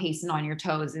you up pace and on your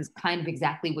toes is kind of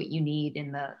exactly what you need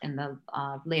in the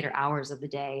later hours of the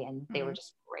day, and they were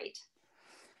just great.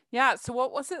 Yeah. So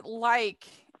what was it like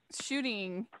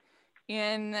shooting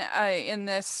in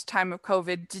this time of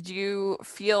COVID? Did you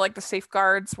feel like the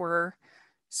safeguards were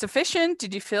sufficient?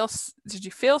 Did you feel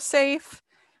safe?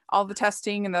 All the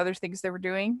testing and the other things they were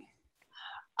doing?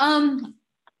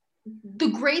 The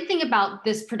great thing about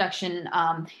this production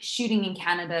shooting in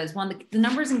Canada is the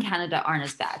numbers in Canada aren't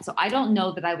as bad. So I don't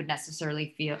know that I would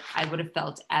necessarily feel I would have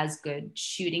felt as good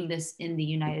shooting this in the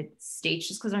United States,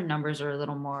 just because our numbers are a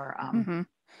little more.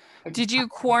 Did you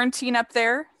quarantine up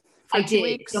there for I 2 did.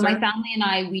 weeks? So my family and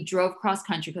I, we drove cross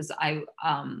country because I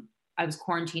was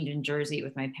quarantined in Jersey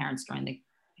with my parents during the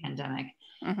pandemic.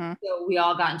 So we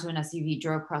all got into an SUV,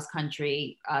 drove cross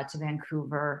country to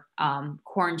Vancouver,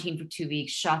 quarantined for 2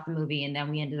 weeks, shot the movie, and then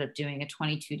we ended up doing a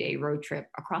 22-day road trip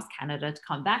across Canada to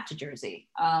come back to Jersey.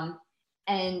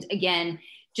 And again,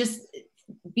 just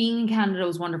being in Canada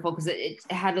was wonderful because it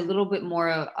had a little bit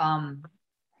more,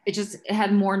 it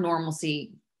had more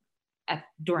normalcy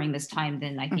during this time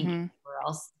than I think anywhere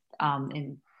else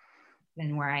than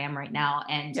where I am right now.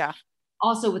 And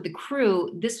also with the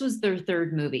crew, this was their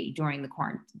third movie during the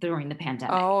pandemic.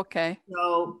 Oh, okay.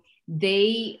 So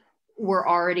they were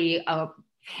already a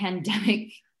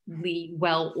pandemically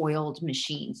well-oiled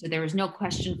machine. So there was no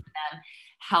question for them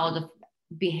how to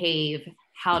behave,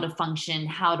 how to function,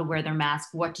 how to wear their mask,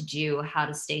 what to do, how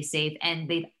to stay safe. And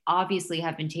they obviously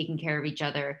have been taking care of each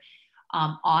other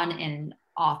on and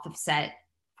off of set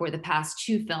for the past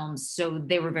 2 films. So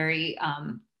they were very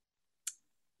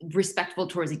respectful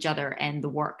towards each other and the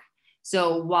work.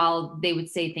 So while they would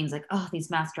say things like, "Oh,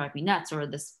 these masks drive me nuts," or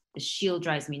the shield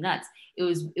drives me nuts,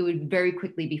 it would very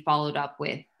quickly be followed up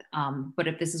with, "But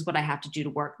if this is what I have to do to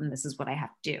work, then this is what I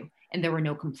have to do." And there were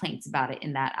no complaints about it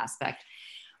in that aspect.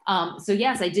 So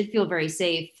yes, I did feel very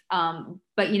safe. But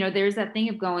there's that thing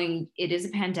of going, it is a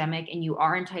pandemic and you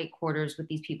are in tight quarters with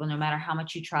these people, no matter how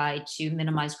much you try to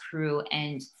minimize crew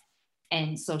and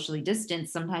socially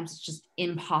distance, sometimes it's just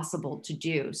impossible to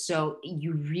do. So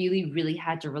you really, really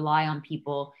had to rely on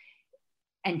people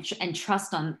and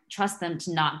trust them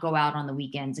to not go out on the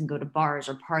weekends and go to bars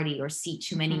or party or see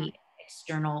too many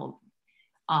external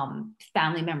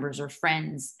family members or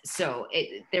friends. So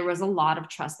there was a lot of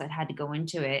trust that had to go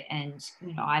into it. And,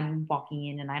 I'm walking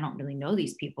in and I don't really know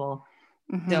these people.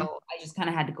 So I just kind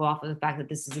of had to go off of the fact that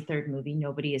this is the third movie.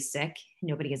 Nobody is sick.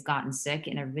 Nobody has gotten sick,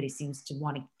 and everybody seems to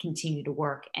want to continue to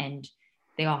work. And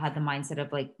they all had the mindset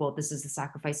of like, well, this is the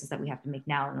sacrifices that we have to make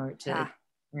now in order to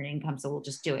earn income. So we'll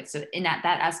just do it. So in that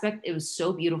aspect, it was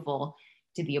so beautiful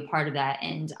to be a part of that.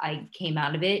 And I came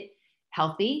out of it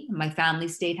healthy. My family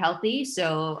stayed healthy.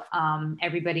 So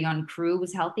everybody on crew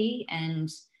was healthy.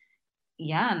 And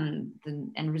and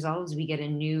the end result is we get a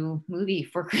new movie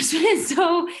for Christmas.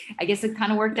 So I guess it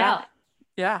kind of worked out.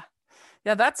 Yeah,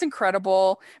 that's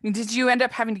incredible. I mean, did you end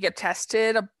up having to get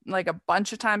tested like a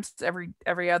bunch of times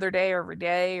every other day or every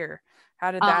day, or how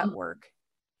did that work?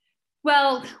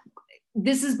 Well,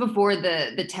 this is before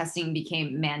the testing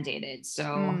became mandated.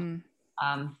 So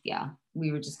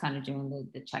we were just kind of doing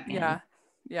the check-in.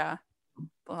 Yeah.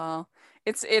 Well,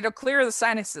 it'll clear the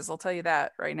sinuses. I'll tell you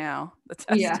that right now. The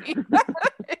testing,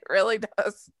 it really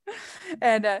does.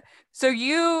 And so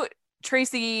you,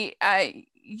 Tracy,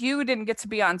 you didn't get to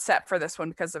be on set for this one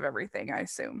because of everything, I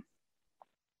assume.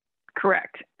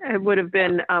 Correct. It would have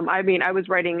been. I was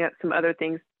writing some other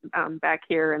things back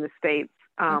here in the States,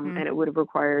 and it would have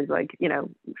required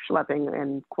schlepping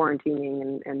and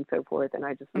quarantining and so forth. And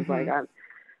I just was like,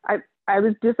 I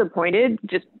was disappointed,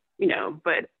 just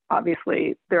but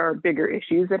obviously there are bigger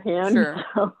issues at hand. Sure.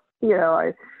 So,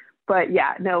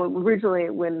 originally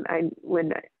when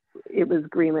it was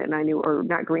greenlit and I knew, or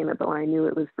not greenlit, but when I knew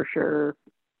it was for sure,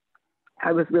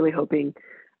 I was really hoping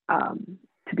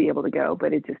to be able to go,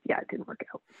 but it didn't work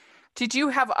out. Did you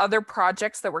have other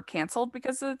projects that were canceled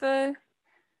because of the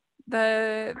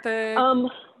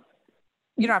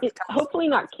you don't have to hopefully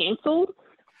not canceled.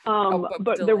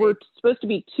 But delayed. There were supposed to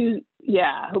be 2,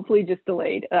 hopefully just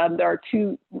delayed. There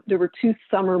were 2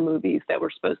 summer movies that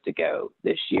were supposed to go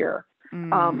this year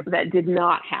that did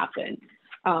not happen.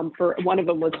 For one of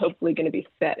them was hopefully going to be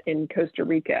set in Costa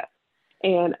Rica.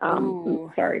 And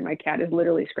sorry, my cat is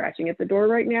literally scratching at the door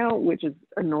right now, which is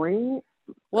annoying.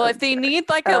 Well, if they need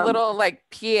like a little like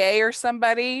PA or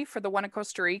somebody for the one in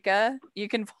Costa Rica, you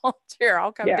can volunteer.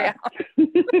 I'll come down.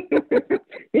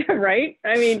 Yeah, right.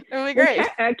 I mean, it would be great.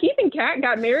 Keith and Kat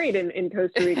got married in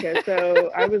Costa Rica,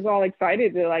 so I was all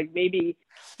excited to maybe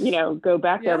go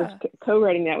back there. I was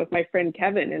co-writing that with my friend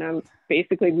Kevin, and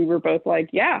we were both like,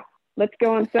 yeah, let's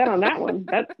go on set on that one.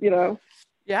 That's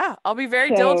Yeah, I'll be very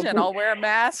diligent. I'll wear a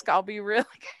mask. I'll be really.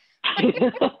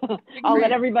 I'll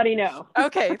let everybody know.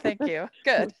 Okay, thank you.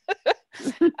 Good.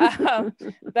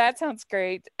 That sounds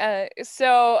great.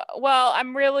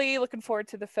 I'm really looking forward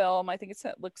to the film. I think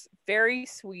it looks very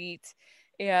sweet,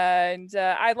 and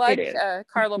I like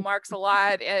Carlo Marx a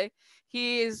lot.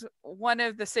 He is one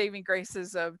of the saving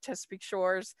graces of Chesapeake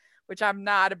Shores which I'm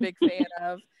not a big fan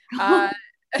of,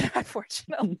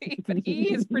 unfortunately, but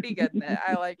he is pretty good in it.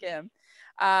 I like him.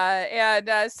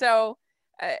 So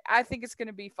I think it's going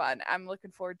to be fun. I'm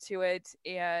looking forward to it.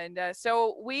 And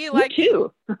so we like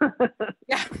too.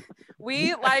 Yeah,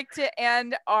 we like to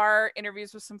end our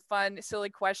interviews with some fun, silly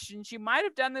questions. You might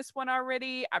have done this one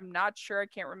already. I'm not sure. I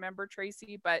can't remember,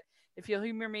 Tracy, but if you'll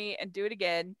humor me and do it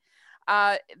again,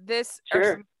 this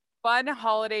are some fun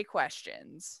holiday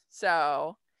questions.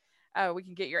 So we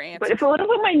can get your answers. But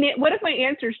what if my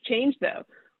answers change though?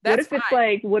 What if it's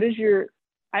like, what is your?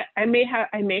 I may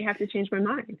have to change my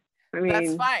mind. I mean,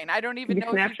 that's fine. I don't even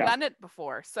know if you've done it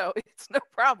before, so it's no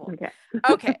problem.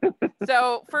 Okay.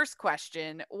 So first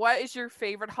question: what is your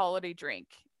favorite holiday drink?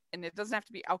 And it doesn't have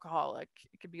to be alcoholic.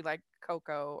 It could be like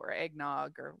cocoa or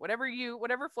eggnog or whatever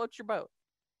floats your boat.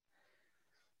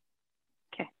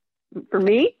 Okay. For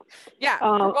me, yeah.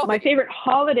 My favorite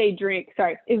holiday drink,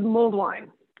 is mulled wine.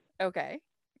 Okay.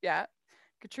 Yeah.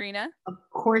 Katrina? Of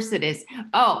course it is.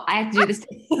 Oh, I have to do this.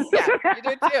 Yeah, you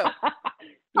do it too.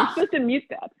 You're supposed to mute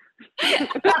that.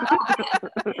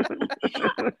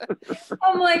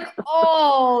 I'm like,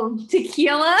 oh,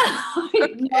 tequila?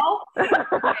 No. You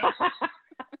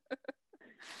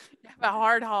have a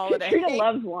hard holiday. Katrina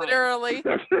loves wine. Literally.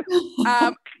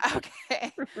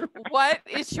 Okay. What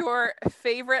is your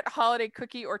favorite holiday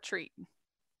cookie or treat?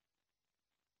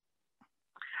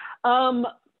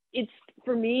 It's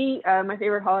for me, my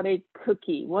favorite holiday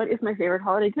cookie. What is my favorite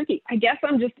holiday cookie? I guess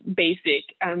I'm just basic.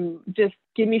 Just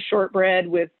give me shortbread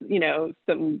with,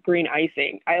 some green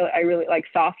icing. I really like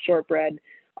soft shortbread.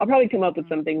 I'll probably come up with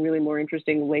something really more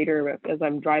interesting later as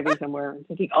I'm driving somewhere and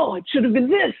thinking, oh, it should have been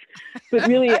this. But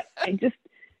really,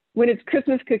 when it's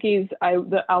Christmas cookies,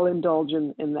 I'll indulge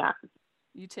in that.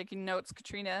 You taking notes,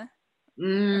 Katrina?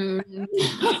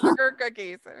 Sugar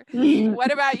cookies.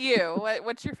 What about you?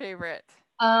 What's your favorite?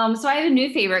 So I have a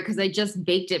new favorite because I just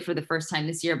baked it for the first time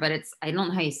this year, but I don't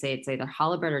know how you say it. It's either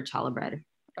challah bread or challah bread.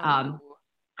 Challah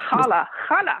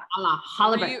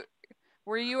bread.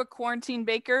 Were you a quarantine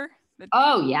baker?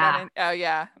 Oh yeah.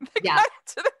 Yeah. Yeah.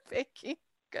 To the baking.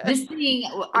 Good. This thing.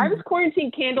 I was quarantine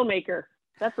candle maker.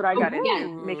 That's what I got into. Yeah.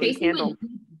 Making candles.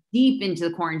 Deep into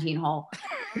the quarantine hole.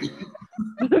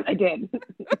 I did.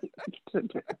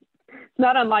 It's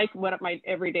not unlike what my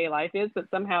everyday life is, but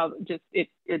somehow just it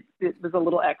was a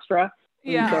little extra.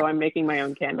 Yeah. So I'm making my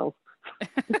own candles.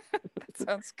 That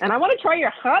sounds good. And I want to try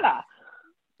your challah.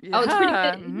 Yeah. Oh, it's pretty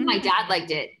good. My dad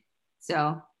liked it.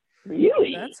 So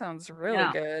really, that sounds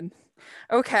really good.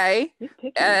 Okay.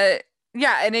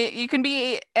 Yeah, and you can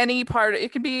be any part.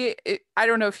 It can be. I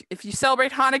don't know if you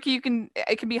celebrate Hanukkah.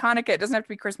 It can be Hanukkah. It doesn't have to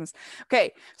be Christmas.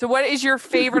 Okay. So, what is your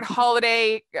favorite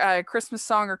holiday Christmas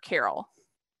song or carol?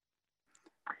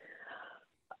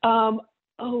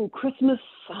 Christmas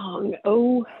song.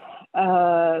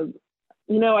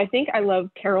 I think I love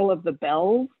Carol of the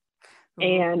Bells,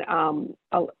 and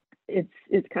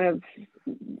it's kind of,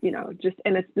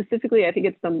 and it's specifically, I think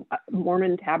it's the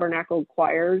Mormon Tabernacle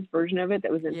Choir's version of it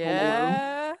that was in Home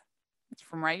Alone. It's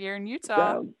from right here in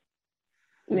Utah. So,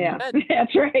 yeah,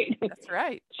 that's right. That's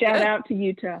right. Shout out to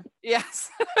Utah.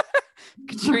 Yes.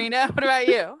 Katrina, what about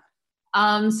you?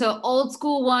 So old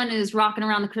school one is Rocking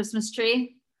Around the Christmas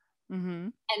Tree. Mm-hmm.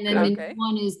 And then the new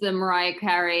one is the Mariah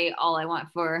Carey, All I Want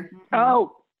For.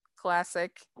 Oh,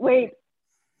 classic. Wait,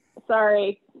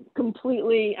 sorry,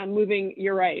 completely. I'm moving.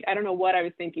 You're right. I don't know what I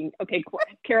was thinking. Okay,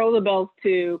 Carol of the Bells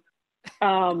 2.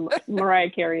 Mariah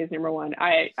Carey is number 1.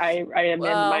 I amend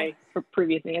my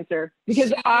previous answer because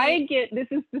this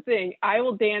is the thing. I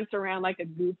will dance around like a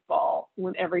goofball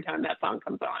every time that song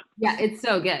comes on. Yeah, it's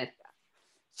so good.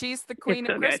 She's the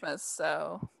queen of Christmas,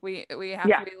 so we have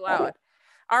to be loud.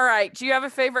 All right. Do you have a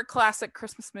favorite classic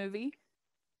Christmas movie?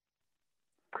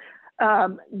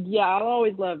 I'll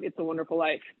always love It's a Wonderful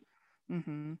Life.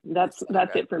 Mm-hmm. That's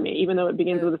it for me, even though it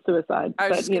begins with a suicide. I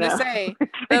was just going to say,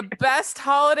 the best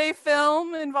holiday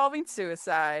film involving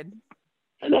suicide.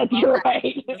 That's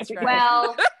right. That's right.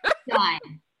 Well done.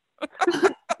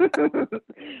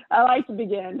 I like to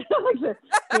begin. I like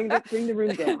to bring the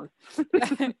room down.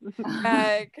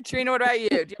 Katrina, what about you?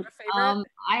 Do you have a favorite?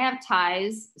 I have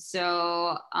ties,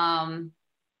 so I'm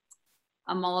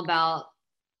all about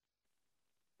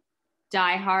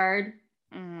Die Hard,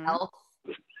 Elf.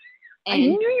 I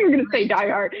knew you were going to say Die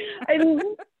Hard.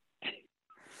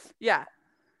 Yeah.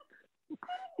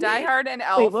 Die Hard and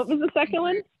Elf. Wait, what was the second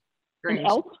one? Grinch.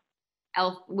 Elf?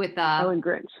 Elf with and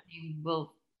Grinch.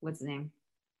 What's his name?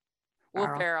 Will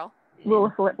Ferrell.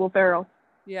 Will Ferrell.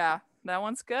 Yeah, that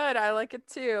one's good. I like it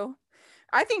too.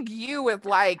 I think you would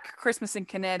like Christmas in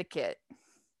Connecticut,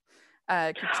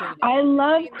 Katrina. I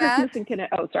love Christmas in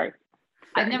Connecticut. Oh, sorry.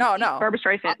 I've never No, seen- no.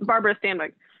 Barbara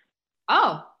Stanwyck.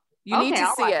 Oh, You need Okay, to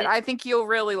I'll see watch it. it. I think you'll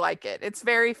really like it. It's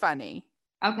very funny.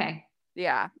 okay.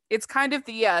 Yeah. It's kind of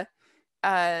the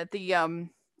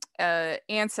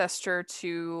ancestor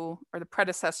to, or the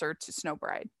predecessor to Snow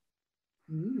Bride.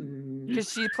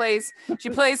 Because she plays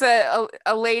a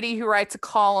lady who writes a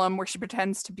column where she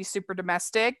pretends to be super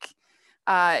domestic,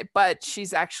 but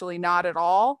she's actually not at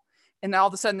all. And all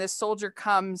of a sudden this soldier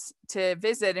comes to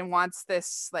visit and wants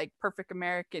this like perfect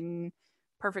American,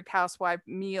 perfect housewife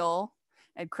meal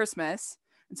at Christmas.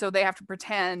 And so they have to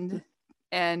pretend,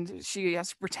 and she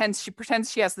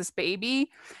pretends she has this baby.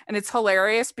 And it's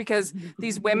hilarious because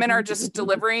these women are just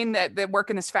delivering that work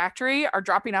in this factory are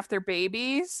dropping off their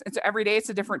babies. And so every day it's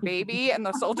a different baby. And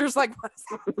the soldier's like, what is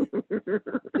that?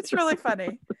 It's really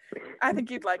funny. I think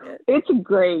you'd like it. It's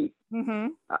great. Mm-hmm.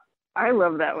 I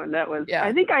love that one. That was. Yeah.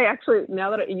 I think I actually, now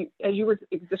that as you were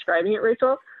describing it,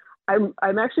 Rachel, I'm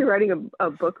actually writing a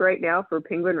book right now for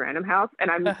Penguin Random House,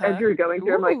 and as you're going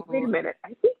through, I'm like, wait a minute.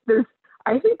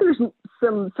 I think there's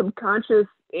some subconscious,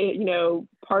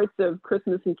 parts of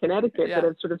Christmas in Connecticut that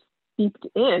have sort of seeped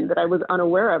in that I was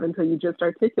unaware of until you just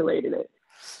articulated it.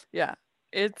 Yeah,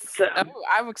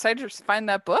 I'm excited to find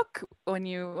that book when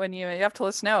you have to let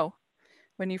us know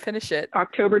when you finish it.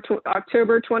 October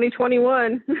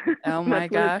 2021. Oh my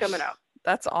That's when gosh, it's coming out.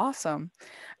 That's awesome.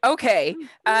 Okay,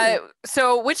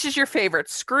 so which is your favorite,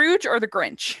 Scrooge or the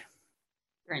Grinch?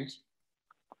 Grinch.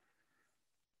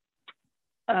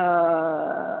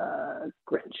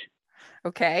 Grinch.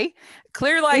 Okay,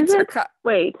 clear lights or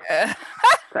wait.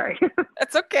 Sorry.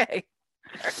 That's okay.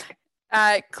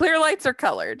 Clear lights or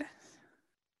colored?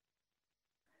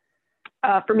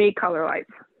 For me, color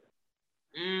lights.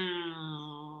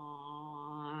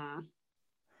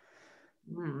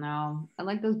 No, I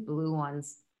like those blue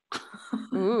ones.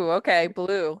 Ooh, okay,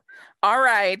 blue. All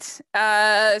right.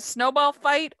 Snowball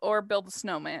fight or build a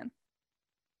snowman?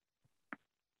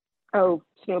 Oh,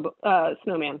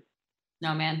 snowman.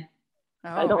 Snowman. Oh,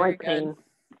 I don't like good. pain.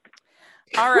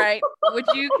 All right.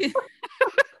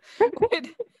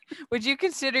 Would you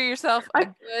consider yourself a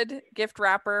good gift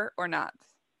wrapper or not?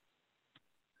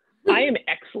 I am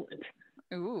excellent.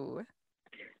 Ooh.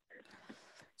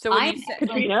 So when I get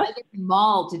the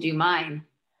mall to do mine.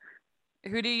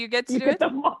 Who do you get to You do get it? the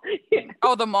mall. Yeah.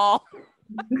 Oh, the mall.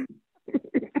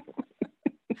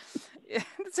 Yeah,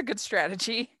 that's a good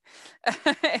strategy.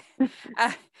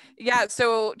 Yeah.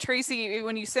 So Tracy,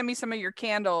 when you send me some of your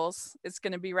candles, it's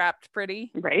going to be wrapped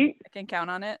pretty. Right. I can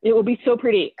count on it. It will be so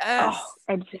pretty. Yes.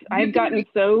 Oh, I've gotten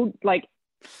so like.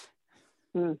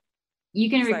 You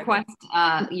can request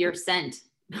your scent.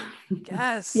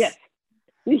 Yes. Yes.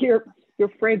 Your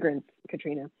fragrance,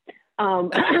 Katrina. So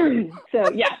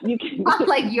yeah, you can Not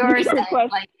like yours.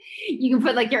 request. Like you can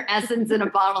put like your essence in a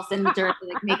bottle, send it to her,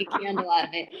 like make a candle out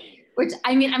of it. Which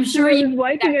I mean, I'm sure I was you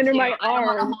wiping under my I don't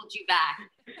want to arm. hold you back.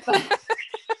 But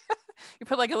You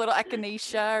put like a little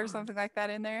echinacea or something like that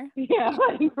in there. Yeah.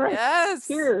 Right. Yes.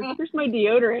 Here's my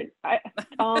deodorant.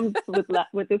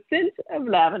 With a scent of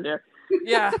lavender.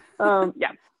 Yeah.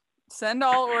 Yeah. Send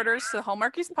all orders to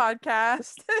Hallmarkies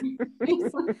podcast.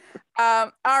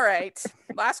 All right.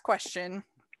 Last question.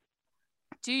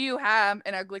 Do you have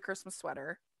an ugly Christmas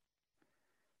sweater?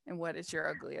 And what is your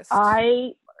ugliest?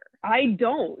 I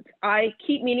don't. I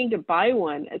keep meaning to buy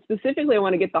one. Specifically, I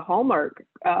want to get the Hallmark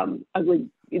ugly.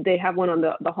 They have one on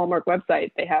the Hallmark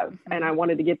website. They have, and I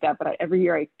wanted to get that, but every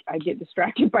year I get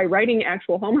distracted by writing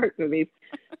actual Hallmark movies,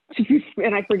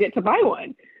 and I forget to buy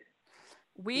one.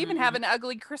 We even have an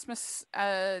ugly Christmas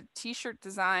t-shirt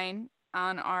design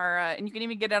on our, and you can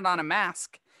even get it on a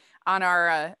mask on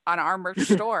our merch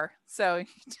store. So you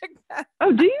can check that.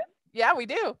 Oh, do you? Yeah, we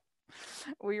do.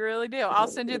 We really do. I'll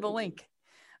send you the link.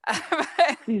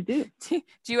 Please do. Do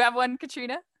you have one,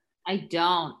 Katrina? I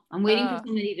don't. I'm waiting for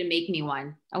somebody to make me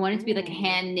one. I want it to be like a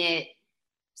hand knit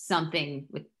something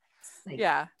with like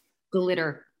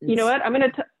glitter. You know what? I'm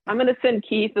gonna send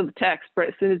Keith a text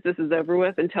as soon as this is over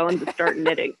with and tell him to start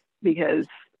knitting because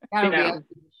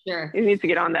sure he needs to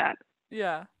get on that.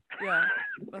 Yeah.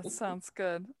 That sounds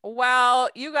good. Well,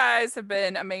 you guys have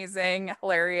been amazing,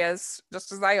 hilarious,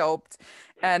 just as I hoped.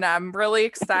 And I'm really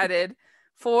excited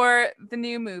for the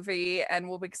new movie, and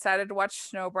we'll be excited to watch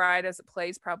Snow Bride as it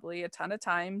plays probably a ton of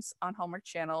times on Hallmark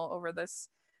Channel over this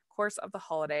course of the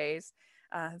holidays.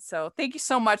 So thank you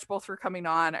so much both for coming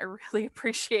on. I really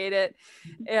appreciate it.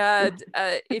 And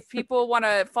if people want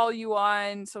to follow you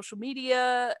on social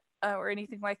media or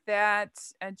anything like that,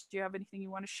 do you have anything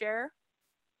you want to share?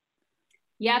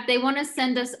 Yeah, if they want to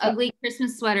send us ugly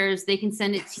Christmas sweaters, they can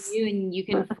send it to you and you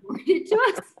can forward it to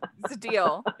us. It's a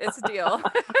deal. It's a deal.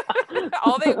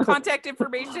 All the contact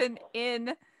information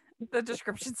in the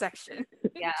description section.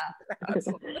 Yeah.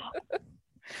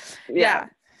 Yeah.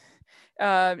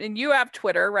 And you have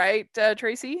Twitter, right,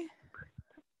 Tracy?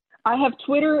 I have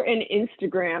Twitter and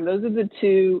Instagram. Those are the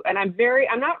two. And I'm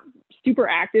not super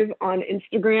active on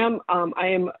Instagram. I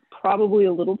am probably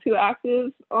a little too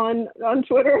active on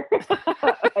Twitter.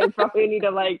 I probably need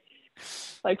to like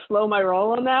slow my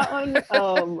roll on that one.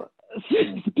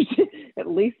 At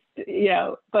least,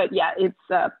 but yeah,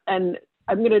 it's, and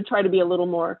I'm going to try to be a little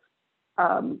more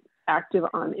active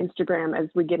on Instagram as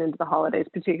we get into the holidays,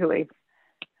 particularly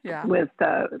with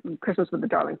Christmas with the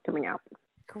Darlings coming out.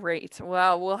 Great.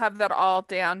 Well, we'll have that all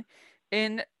down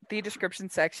in the description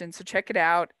section, so check it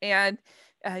out. And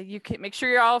you can make sure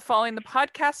you're all following the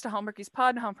podcast, Hallmarkies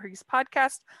Pod and Hallmarkies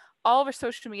Podcast, all of our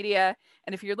social media.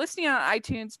 And if you're listening on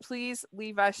iTunes, please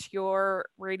leave us your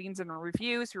ratings and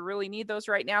reviews. We really need those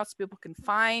right now so people can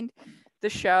find the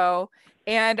show.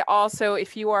 And also,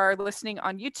 if you are listening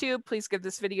on YouTube, please give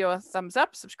this video a thumbs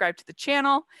up, subscribe to the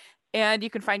channel. And you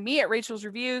can find me at Rachel's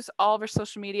Reviews, all of our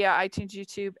social media, iTunes,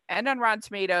 YouTube, and on Rotten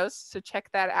Tomatoes. So check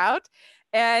that out.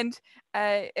 And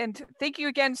thank you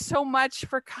again so much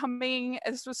for coming.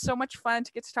 This was so much fun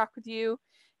to get to talk with you.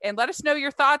 And let us know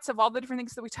your thoughts of all the different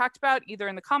things that we talked about, either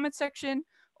in the comment section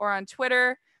or on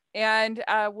Twitter. And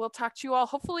we'll talk to you all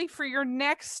hopefully for your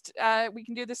next, we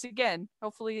can do this again,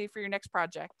 hopefully for your next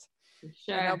project.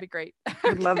 Sure. And that'll be great.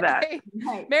 I'd love that.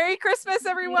 Merry Christmas,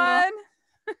 everyone.